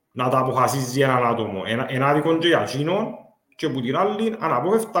να τα αποφασίζει έναν άτομο. Ένα δικό και για εκείνον και που την άλλη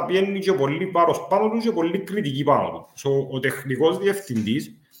αναπόφευκτα πιένει και πολύ πάρος πάνω του και πολύ κριτική πάνω του. Ο τεχνικός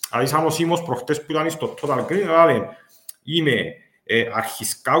διευθυντής, δηλαδή σαν ο Σίμος προχτές που ήταν στο Total Green, δηλαδή είμαι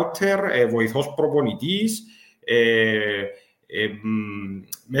αρχισκάουτερ, βοηθός προπονητής,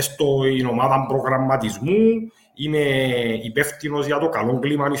 μες στην ομάδα προγραμματισμού, είμαι υπεύθυνος για το καλό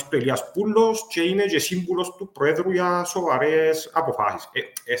κλίμα στο Ελίας Πούλος και είμαι και σύμβουλος του Προέδρου για σοβαρές αποφάσεις.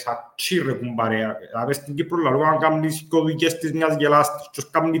 Εσα τσίρε κουμπάρε, δηλαδή στην Κύπρο λαλού αν κάνεις κωδικές της μιας γελάστης και ως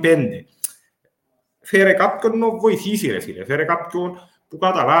κάνεις 5. Φέρε κάποιον να βοηθήσει ρε φίλε, φέρε κάποιον που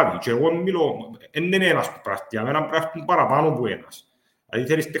καταλάβει και εγώ μιλώ, δεν είναι ένας που πράχτει, αμένα πράχτουν παραπάνω από ένας. Δηλαδή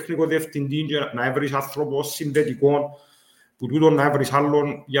θέλεις τεχνικό διευθυντή να έβρεις άνθρωπο συνδετικό που τούτο να έβρεις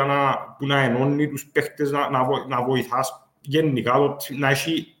άλλον για που να ενώνει τους παίχτες, να βοηθάς γενικά, να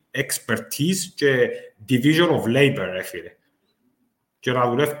έχει expertise και division of labor, έφυρε. Και να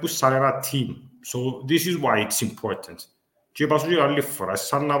δουλεύουν σαν ένα team. So this is why it's important. Και είπα σου και άλλη φορά,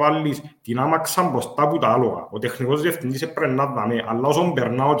 σαν να βάλεις την άμαξα μπροστά από τα άλογα. Ο τεχνικός διευθυντής έπρεπε να δαμε, αλλά όσον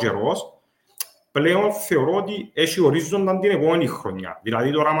περνά ο καιρός, πλέον θεωρώ ότι έχει ορίζονταν την επόμενη χρονιά.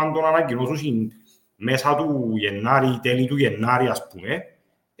 Δηλαδή τώρα, αν τον ανακοινώσουν μέσα του Γενάρη, τέλη του Γενάρη, ας πούμε,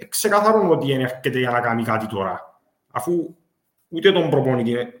 ξεκαθαρόν ότι έρχεται για να κάνει κάτι τώρα. Αφού ούτε τον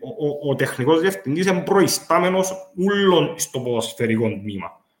προπονητή, ο τεχνικός διευθυντής είναι προϊστάμενος ούλων στο ποδοσφαιρικό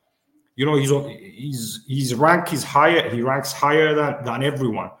τμήμα. You know, his rank is higher, he ranks higher than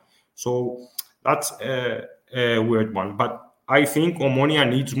everyone. So that's a weird one. But I think Omonia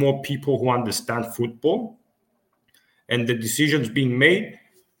needs more people who understand football, and the decisions being made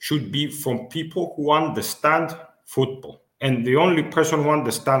should be from people who understand football. And the only person who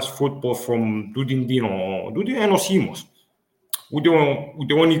understands football from είναι ο Σίμος.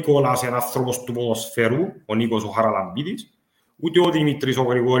 Ούτε ο Νικόλας, ένας άνθρωπος του ποδοσφαίρου, ο Νίκος ο Χαραλαμπίδης, ούτε ο Δημήτρης ο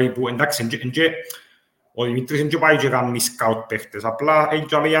Γρηγόρη που εντάξει, ο Δημήτρης δεν πάει και κάνει σκάουτ παίχτες, απλά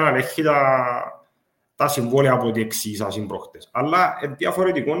έτσι για να ελέγχει τα συμβόλαια από ό,τι εξήγησα προχτές. Αλλά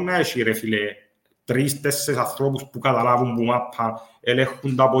διαφορετικό να έχει ρε φίλε 3-4 ανθρώπους που καταλάβουν που μάπα,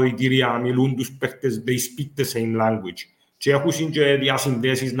 ελέγχουν τα αποδυτήρια, μιλούν τους παίχτες, they speak the same language. Και έχουν και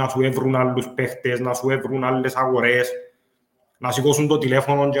διασυνδέσεις να σου έβρουν άλλους παίχτες, να σου έβρουν άλλες αγορές, να σηκώσουν το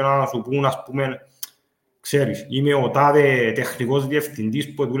τηλέφωνο και να σου πούν, ας πούμε, ξέρεις, είμαι ο τάδε τεχνικός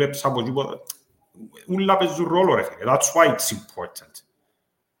διευθυντής που δούλεψα από τίποτα. Ούλα παίζουν ρόλο ρε φίλε. That's why it's important.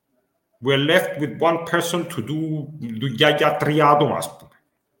 We're left with one person to do δουλειά για 3 άτομα, ας πούμε.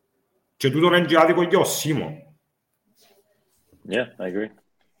 Και τούτο είναι και άδικο για ο Σίμο. Yeah, I agree.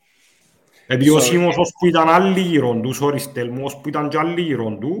 Επειδή ο Σίμος που ήταν άλλοι γύρον του, ο Ριστελμός που ήταν και άλλοι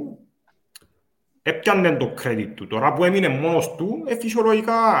γύρον του, έπιανε το credit του. Τώρα που έμεινε μόνος του,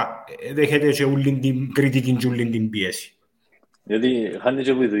 φυσιολογικά δέχεται και όλη την κριτική και όλη την πίεση. Γιατί χάνει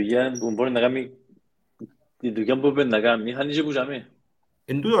και από τη δουλειά που μπορεί να κάνει, τη δουλειά που πρέπει να κάνει, χάνει και που ζαμε.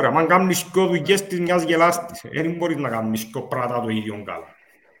 Εν τούτο ρε, αν κάνεις και δουλειές της μιας γελάστης, δεν μπορείς να κάνεις και πράγματα το ίδιο καλά.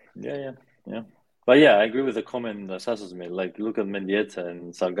 Yeah. But yeah, I agree with the comment that Sasas made. Like, look at Mendieta and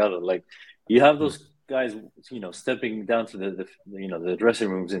Salgado. Like, you have those guys, stepping down to the dressing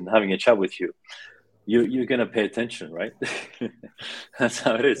rooms and having a chat with you. you're gonna pay attention, right? That's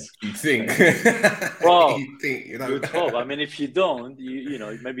how it is. You think? Well, you think, you know? You'd hope. I mean, if you don't, you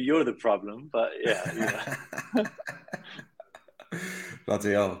know, maybe you're the problem. But yeah.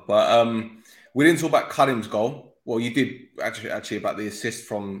 Bloody hell! But we didn't talk about Karim's goal. Well, you did actually about the assist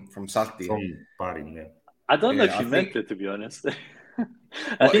from Salti. From Bari, yeah. I don't know if he meant it, to be honest.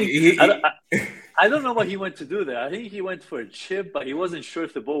 I don't know what he went to do there. I think he went for a chip, but he wasn't sure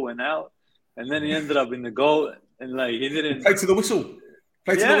if the ball went out, and then he ended up in the goal, and like he didn't play to the whistle.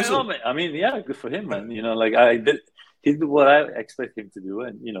 No, I mean, yeah, good for him, man. You know, like he did what I expect him to do,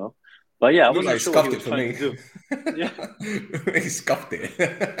 and you know, but yeah, I wasn't sure what he was trying to do. Yeah, he scuffed it,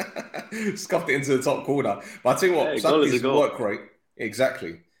 scuffed it into the top corner. But I tell you what, Salti's work rate,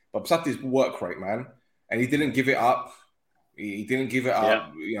 exactly. But Salti's work rate, man, and he didn't give it up. He didn't give it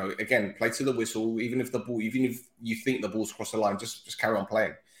up. Yeah. You know, again, play to the whistle. Even if you think the ball's crossed the line, just carry on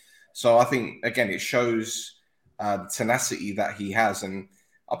playing. So I think again, it shows the tenacity that he has, and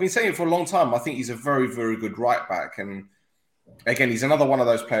I've been saying it for a long time. I think he's a very, very good right back, and again, he's another one of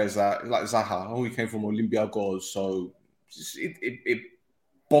those players that, like Zaha, he came from Olympiacos, so it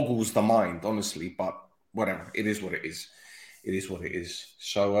boggles the mind, honestly. But whatever, it is what it is. It is what it is.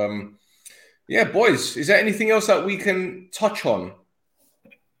 So. Yeah, boys, is there anything else that we can touch on?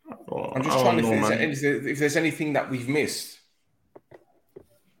 I'm just trying to think if there's anything that we've missed.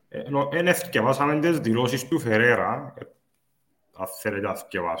 Εν εθκευάσαμε τις δηλώσεις του Φερέρα. Αν θέλετε να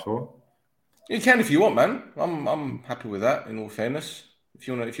θκευάσω. You can if you want, man. I'm happy with that, in all fairness. If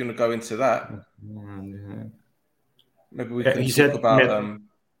you want to go into that. Maybe we can talk about...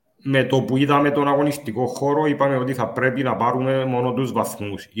 Με το που είδαμε τον αγωνιστικό χώρο, είπαμε ότι θα πρέπει να πάρουμε μόνο τους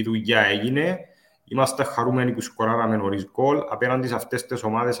βαθμούς. Η δουλειά έγινε. Είμαστε χαρούμενοι που σκοράραμε νωρίς γκολ. Απέναντι σε αυτές τις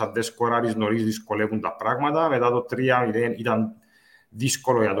ομάδες, αν δεν σκοράρεις νωρίς, δυσκολεύουν τα πράγματα. Μετά το 3-0 ήταν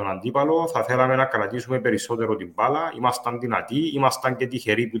δύσκολο για τον αντίπαλο. Θα θέλαμε να κρατήσουμε περισσότερο την μπάλα. Ήμασταν δυνατοί. Ήμασταν και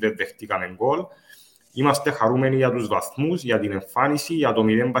τυχεροί που δεν δεχτήκαμε γκολ. Είμαστε χαρούμενοι για τους βαθμούς, για την εμφάνιση, για το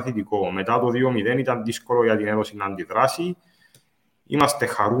 0 παθητικό. Μετά το 2-0 ήταν δύσκολο για την Ένωση να αντιδράσει. Είμαστε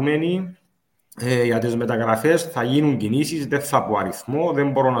χαρούμενοι για τις μεταγραφές, θα γίνουν κινήσεις, δεν θα πω αριθμό,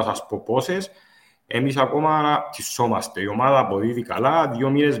 δεν μπορώ να σας πω πόσες. Εμείς ακόμα αναπτυσσόμαστε. Η ομάδα αποδίδει καλά, 2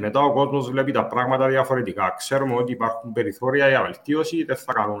 μήνες μετά ο κόσμος βλέπει τα πράγματα διαφορετικά. Ξέρουμε ότι υπάρχουν περιθώρια για βελτίωση, δεν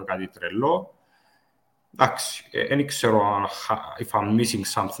θα κάνουμε κάτι τρελό. Εντάξει, δεν ξέρω if I'm missing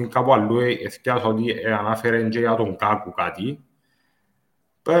something. Κάπου αλλού εθιάζω ότι ανάφερε και για τον Κάκου κάτι.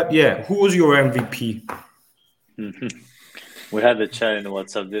 But yeah, who was your MVP? We had the chat in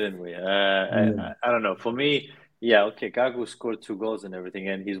WhatsApp, didn't we? I don't know. For me, yeah, okay, Gagu scored 2 goals and everything,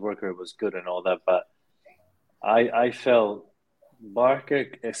 and his work rate was good and all that, but I felt Barker,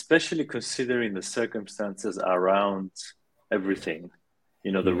 especially considering the circumstances around everything,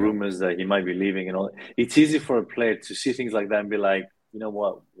 you know, the rumors that he might be leaving and all, it's easy for a player to see things like that and be like, you know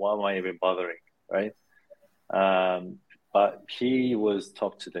what, why am I even bothering, right? But he was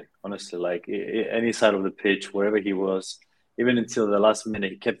top today, honestly, like any side of the pitch, wherever he was, even until the last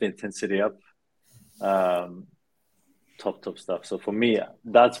minute, he kept the intensity up. Top stuff. So for me,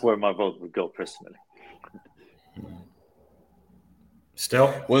 that's where my vote would go personally. Still?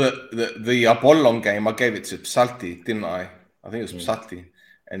 Well, the Apollon game, I gave it to Psalti, didn't I? I think it was Psalti.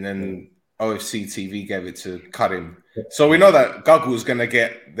 And then OFC TV gave it to Karim. So we know that Gagu is going to get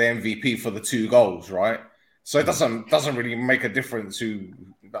the MVP for the 2 goals, right? So it doesn't really make a difference who...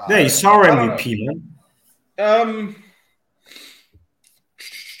 Yeah, he's our MVP, man.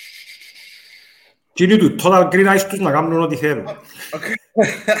 Τι είναι του, total green eyes τους να κάνουν ό,τι θέλουν. Okay.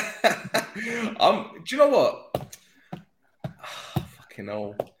 Do you know what? Fucking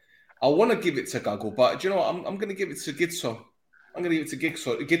hell. I want to give it to Gagu, but do you know what? I'm going to give it to Gitso. I'm going to give it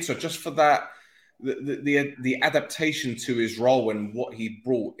to Gitso just for that, the adaptation to his role and what he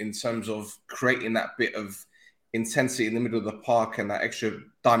brought in terms of creating that bit of intensity in the middle of the park and that extra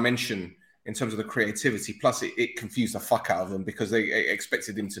dimension in terms of the creativity. Plus, it confused the fuck out of them because they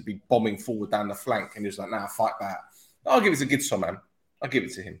expected him to be bombing forward down the flank, and he was like, "Nah, fight back." I'll give it to Gitso, man. I'll give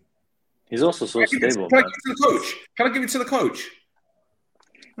it to him. He's also so stable. Can I give it to the coach? Can I give it to the coach?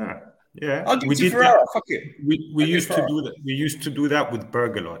 Yeah, I'll give it to Ferrara. Fuck it. We used to do that. We used to do that with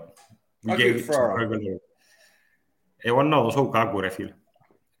Bergelot. We gave it to Bergelot. Εγώ να δώσω Κάκου, ρε φίλε.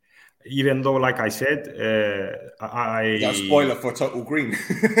 Even though, like I said, That spoiler for Total Green.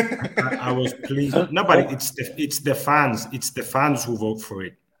 I was pleased. No, but it's the fans. It's the fans who vote for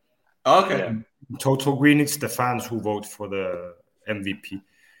it. Okay. Total Green. It's the fans who vote for the MVP. I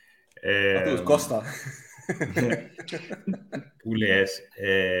thought it was Costa. Που λες.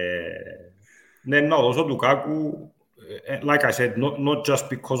 Ναι, να δώσω του Κάκου. like I said, not just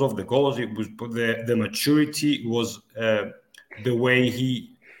because of the goals. It was the maturity. Was the way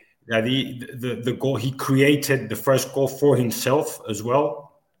the goal he created the first goal for himself as well.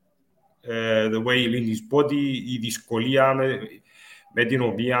 The way in his body, η δυσκολία με την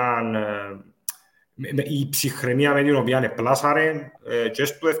οποία η ψυχραιμία με την οποία επλάσαρε και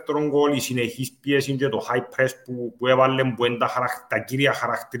στο δεύτερο γκολ, η συνεχής πίεση και το high press που έβαλε, που είναι τα κύρια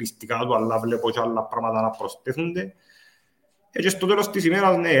χαρακτηριστικά του, αλλά βλέπω και άλλα πράγματα να προσθέθονται. Και στο τέλος της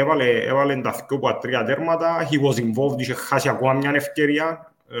ημέρας, ναι, έβαλε τα 2-3 τέρματα. He was involved, είχε χάσει ακόμα μια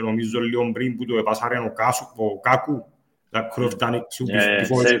ευκαιρία. Νομίζω λίγο πριν που το επάσαρε ο Κάκου. That could have done it too.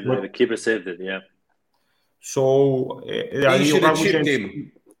 The keeper saved it, yeah. So he should have chipped him.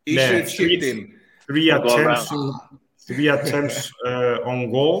 He should have chipped him. Three attempts on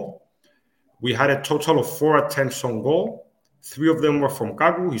goal. We had a total of 4 attempts on goal. 3 of them were from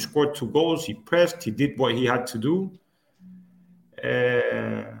Kaku. He scored 2 goals. He pressed. He did what he had to do.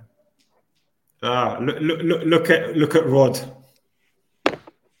 Look at Rod.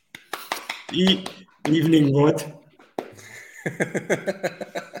 Evening, Rod.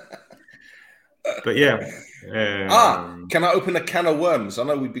 But yeah. Can I open a can of worms? I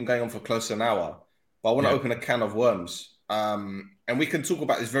know we've been going on for close to an hour, but I want to open a can of worms. And we can talk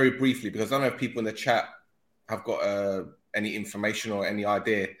about this very briefly because I don't know if people in the chat have got any information or any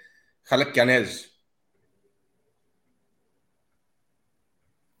idea. Khaled Ganez.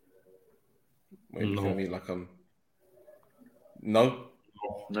 No?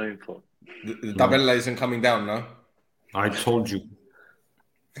 No info. The tabella isn't coming down, no? I told you.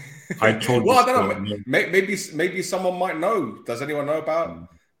 Well, I don't know. Maybe someone might know. Does anyone know about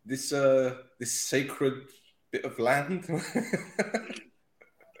this sacred bit of land?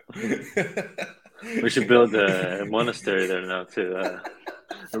 We should build a monastery there now to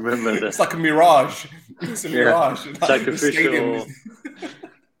remember that. It's like a mirage. It's a mirage. Sacrificial.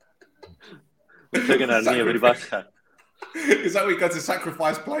 We're taking our knee every basket. Is that where you go to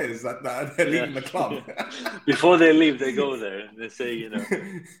sacrifice players that they're leaving the club? Before they leave, they go there and they say, you know.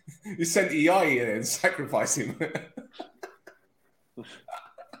 You send EI in and sacrifice him.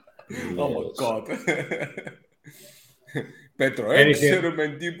 Oh my God. Petro, ξέρουμε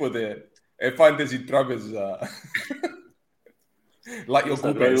τίποτε. Εφάντες οι τράπεζα. Like your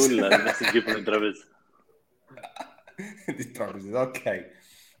Googles. These trapezes, okay.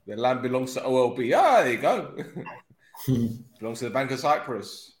 The land belongs to OLB. Ah, there you go. Belongs to the Bank of Cyprus.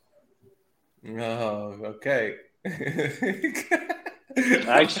 Oh, okay.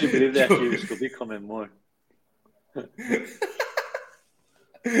 I actually believe that he could be coming more.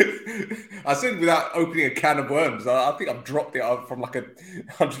 I said without opening a can of worms, I think I've dropped it out from like a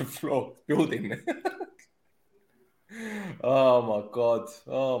 100-floor building. Oh my God.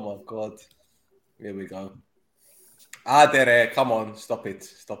 Here we go. Come on, stop it.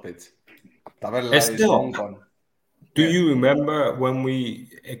 Tabella is long gone. Do you remember when we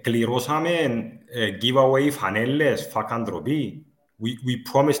κληρώσαμε giveaway φανέλες Φακαντροπή? We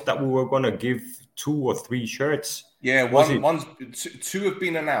promised that we were going to give 2 or 3 shirts. Yeah, two have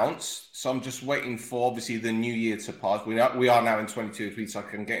been announced, so I'm just waiting for obviously the new year to pass. We are now in 22, so I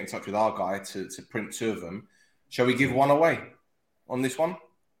can get in touch with our guy to print 2 of them. Shall we give 1 away on this one?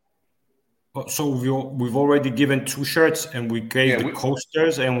 So we've already given 2 shirts, and we gave the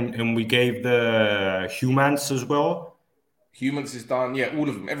coasters, and we gave the humans as well. Humans is done. Yeah, all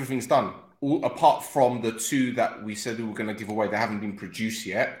of them. Everything's done. All, apart from the 2 that we said we were going to give away. They haven't been produced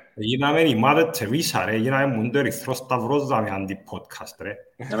yet. Γίναμε η Mother Teresa, ρε. Γίναμε μούντερ Σταυρόζα με αντί podcast, ρε.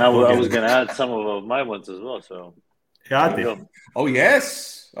 And I was going to add some of my ones as well. So. Oh yes.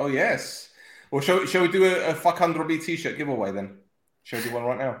 Well, shall we do a Fakandrobi t-shirt giveaway then? Shall we do one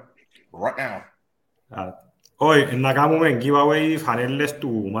right now? Right now. Όχι, να κάνουμε giveaway φανέλες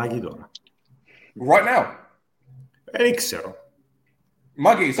του Μάκη τώρα. Right now? Δεν ξέρω.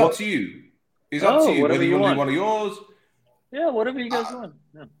 Muggy, it's up to you. It's up to you. Whatever you want. One of yours. Yeah, whatever you guys want.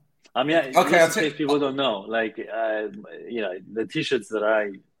 Yeah. I mean, okay, in case people don't know, like, you know, the t-shirts that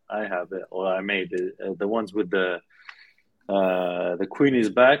I have or I made, the ones with the Queen is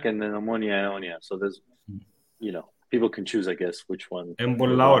back and then Ammonia and Ionia. So there's, you know, people can choose, I guess, which one. Είναι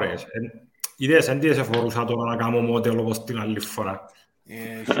πολλά ωραίες. Είδες, εν τι σε φορούσα τώρα να κάνω μοντέλο όπως την άλλη φορά.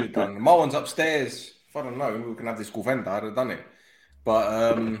 Yeah, should have done. My one's upstairs. If I don't know, we can have this Guvenda. I'd have done it. But,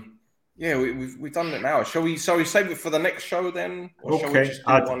 yeah, we've done it now. Shall we save it for the next show then? Or shall we just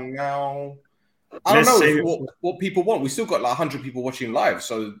do one now? I don't know what people want. We still got like 100 people watching live.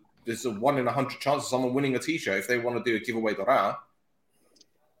 So there's a 1 in 100 chance of someone winning a t-shirt if they want to do a giveaway. Yeah.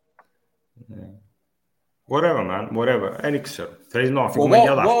 Whatever, man. Whatever. Any sir. There is nothing.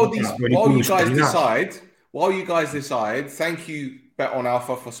 While you guys decide, while you guys decide, thank you, Bet on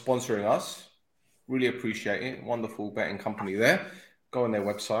Alpha, for sponsoring us. Really appreciate it. Wonderful betting company there. Go on their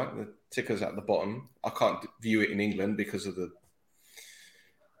website. The ticker's at the bottom. I can't view it in England because of the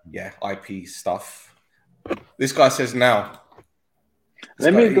IP stuff. This guy says now.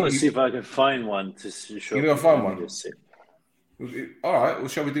 Let me go see if I can find one to show. You're going to find one? All right. Well,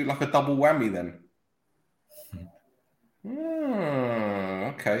 shall we do like a double whammy then?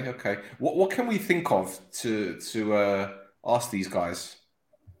 Okay. What can we think of to ask these guys?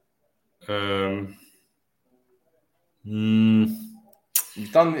 We've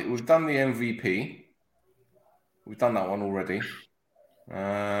done the MVP. We've done that one already.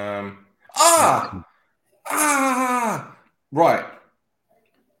 Right.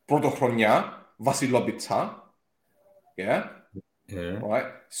 Brodochronia, Vasilobitsa. Yeah. Right.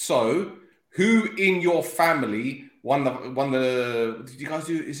 So, who in your family won the? Did you guys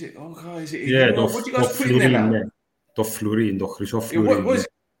do? Is it? Oh, guys, is it? What do you guys put in there now? The Florin.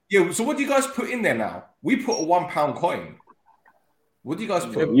 So what do you guys put in there now? We put a £1 coin. What do you guys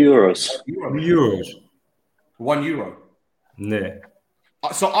put? Euros. 1 euro. Yeah.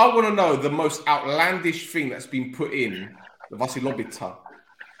 So I want to know the most outlandish thing that's been put in the Vasilobitsa.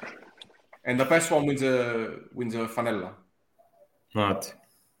 And the best one wins a fanella. Right.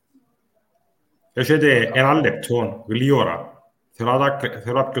 Έχετε ένα λεπτό, γλύωρα. Θέλω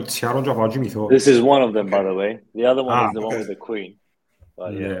να πιωτσιάρω και πάω κοιμηθώ. This is one of them, by the way. The other one is the one with the queen.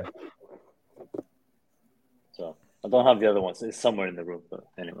 But yeah. So I don't have the other ones. It's somewhere in the room, but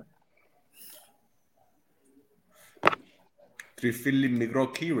anyway. Trifili Migro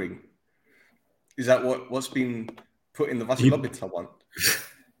keyring. Is that what's been put in the Vasilobitsa one?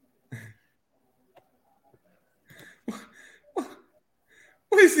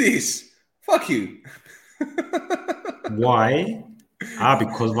 What is this? Fuck you. Why?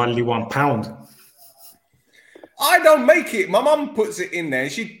 Because only £1. I don't make it. My mum puts it in there.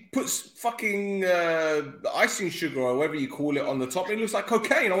 She puts fucking icing sugar or whatever you call it on the top. It looks like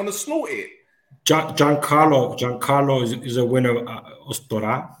cocaine. I want to snort it. Giancarlo is a winner of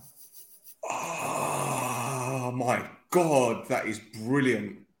Ostora. Oh my God, that is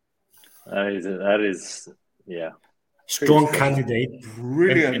brilliant. That is yeah. Strong candidate.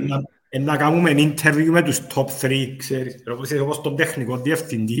 Brilliant. Να κάνουμε ένα interview με τους top 3, ξέρεις. Όπως τον τεχνικό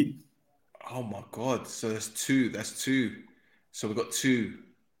διευθυντή. Oh my God. So that's two. So we've got two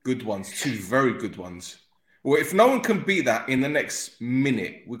good ones, two very good ones. Well, if no one can beat that in the next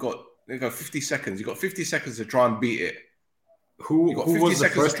minute, we got 50 seconds. You've got 50 seconds to try and beat it. Who was the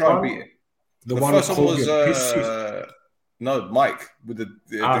first one? Beat it. The first one was no, Mike with the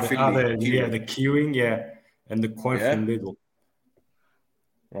queuing, and the coin from Lidl.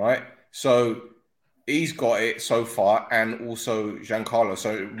 Right. So he's got it so far, and also Giancarlo. So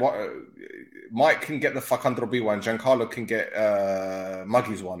what? Mike can get the Facandrobi one. Giancarlo can get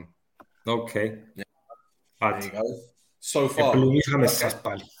Muggy's one. Okay. Yeah. There you go. So far. Okay.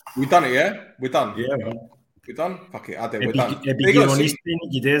 We done it, yeah? We're done. Yeah, man. We done? Fuck it. We're done. Επικοινωνήστε οι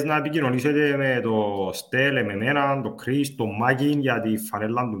νικητές να επικοινωνήσετε με το Στέλ, με εμένα, το Chris, το Μάκη για τη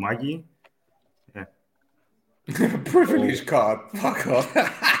φανέλα του Μάκη. Privilege card. Fuck off.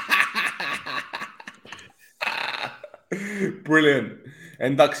 Brilliant.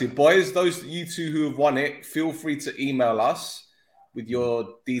 Εντάξει, boys, those you two who have won it, feel free to email us with your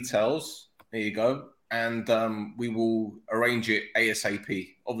details. There you go. And we will arrange it ASAP.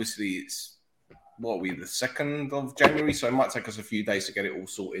 Obviously, it's the 2nd of January, so it might take us a few days to get it all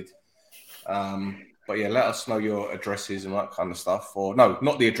sorted. But yeah, let us know your addresses and that kind of stuff. Or no,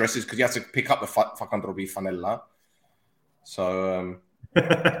 not the addresses, because you have to pick up the Facandrobi Fanella. So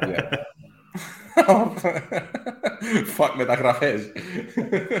yeah. Fuck μεταγραφές.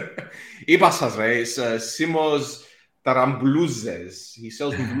 Είπα σας ρε, it's Simos Taramblouzes. He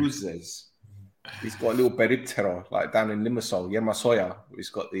sells blouses. He's got a little periptero, like down in Limassol, Yermasoya.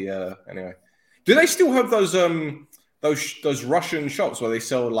 He's got the anyway. Do they still have those Russian shops where they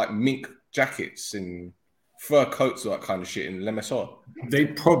sell like mink jackets and fur coats or that kind of shit in Limassol? They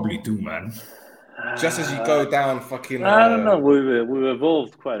probably do, man. Just as you go down fucking... I don't know, we've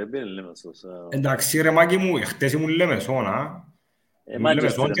evolved quite a bit in Limassol, so... Εντάξει ρε Μάκη μου, χτες ήμουν Λεμεσόνα.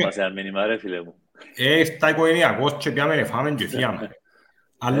 Μάντζεστερ μας ένα μήνυμα ρε φίλε μου. Στα οικογενειακός και πιάμε να φάμε και φύγαμε.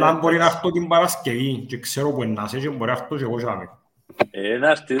 Αλλά μπορεί να έρθω την Παρασκευή και ξέρω που να σε και μπορεί να έρθω και εγώ και άμε. Να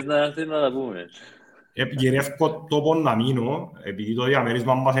έρθεις να τα πούμε. Γυρεύκω τόπο να μείνω, επειδή το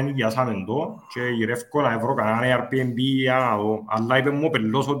διαμέρισμα μας ενοικιάσαμε το και γυρεύκω να βρω κανένα Airbnb για να δω. Αλλά είπε μου ο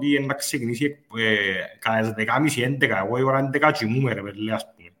πελός ότι να ξεκινήσει κατά 10.30-11, εγώ η ώρα 11 κοιμούμαι ρε πελέ ας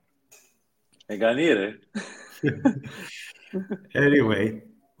πούμε. Κάνει ρε. Anyway,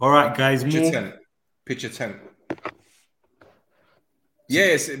 alright guys, move. Picture 10.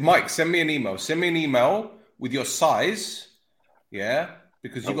 Yes, Mike, send me an email. Send me an email with your size. Yeah,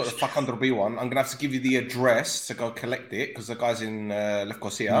 because you got the FAC100B one. I'm going to have to give you the address to go collect it because the guy's in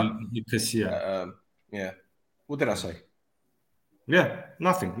Lefkosia. Yeah. What did I say? Yeah,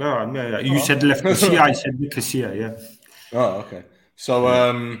 nothing. No, you said Lefkosia, I said Nicosia, yeah. Oh, okay. So,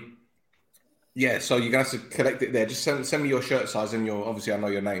 yeah, so you're going to have to collect it there. Just send me your shirt size and obviously I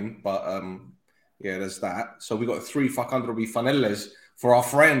know your name, but yeah, there's that. So we got 3 FAC100B Fanelles for our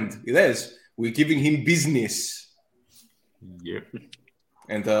friend. We're giving him business. Yep.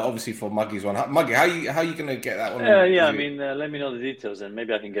 And obviously for Muggy's one. Muggy, how you going to get that one? Yeah, I mean, let me know the details and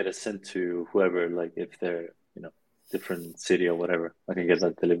maybe I can get it sent to whoever, like if they're, different city or whatever. I can get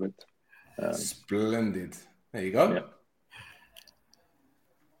that delivered. Splendid. There you go.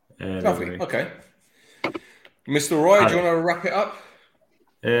 Yeah. Lovely. Okay. Mr. Roy, do you want to wrap it up?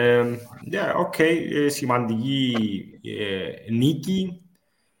 Yeah, okay. Σημαντική νίκη.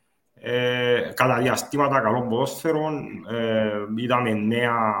 Κατά διαστήματα καλών ποδόσφαιρων. Είδαμε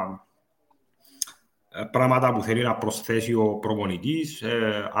νέα πράγματα που θέλει να προσθέσει ο προπονητής,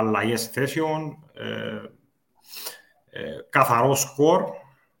 αλλαγές θέσεων, καθαρό σκορ,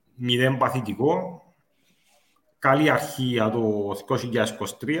 0 παθητικό. Καλή αρχή για το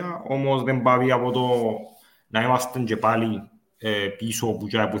 2023, όμως δεν πάει από το να είμαστε και πάλι πίσω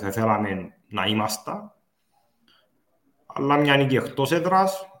που θα θέλαμε να είμαστε. Αλλά μια νίκη εκτός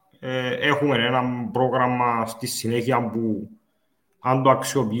έδρας. Έχουμε ένα πρόγραμμα στη συνέχεια που αν το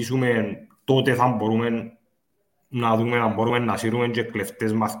αξιοποιήσουμε τότε θα μπορούμε να δούμε αν μπορούμε να σύρουμε και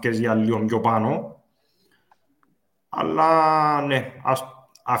κλεφτές μαθηκές για λίγο πιο πάνω. Αλλά ναι, ας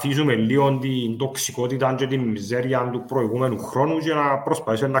αφήσουμε λίγο την τοξικότητα και την μιζέρια του προηγούμενου χρόνου και να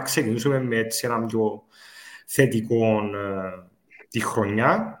προσπαθήσουμε να ξεκινήσουμε με έτσι ένα πιο θετικό τη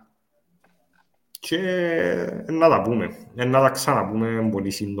χρονιά και να τα πούμε, να τα ξαναπούμε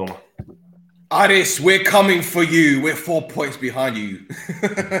πολύ σύντομα. Aris, we're coming for you. We're 4 points behind you.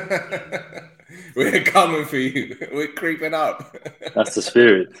 We're coming for you. We're creeping up. That's the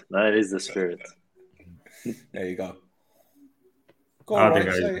spirit. That is the spirit. There you go. Go on,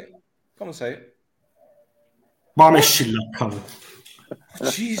 Roy, say it. Come on, say it. Πάμε σιλά.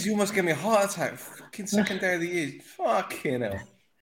 Jeez, you almost gave me a heart attack. Fucking second day of the year. Fucking hell.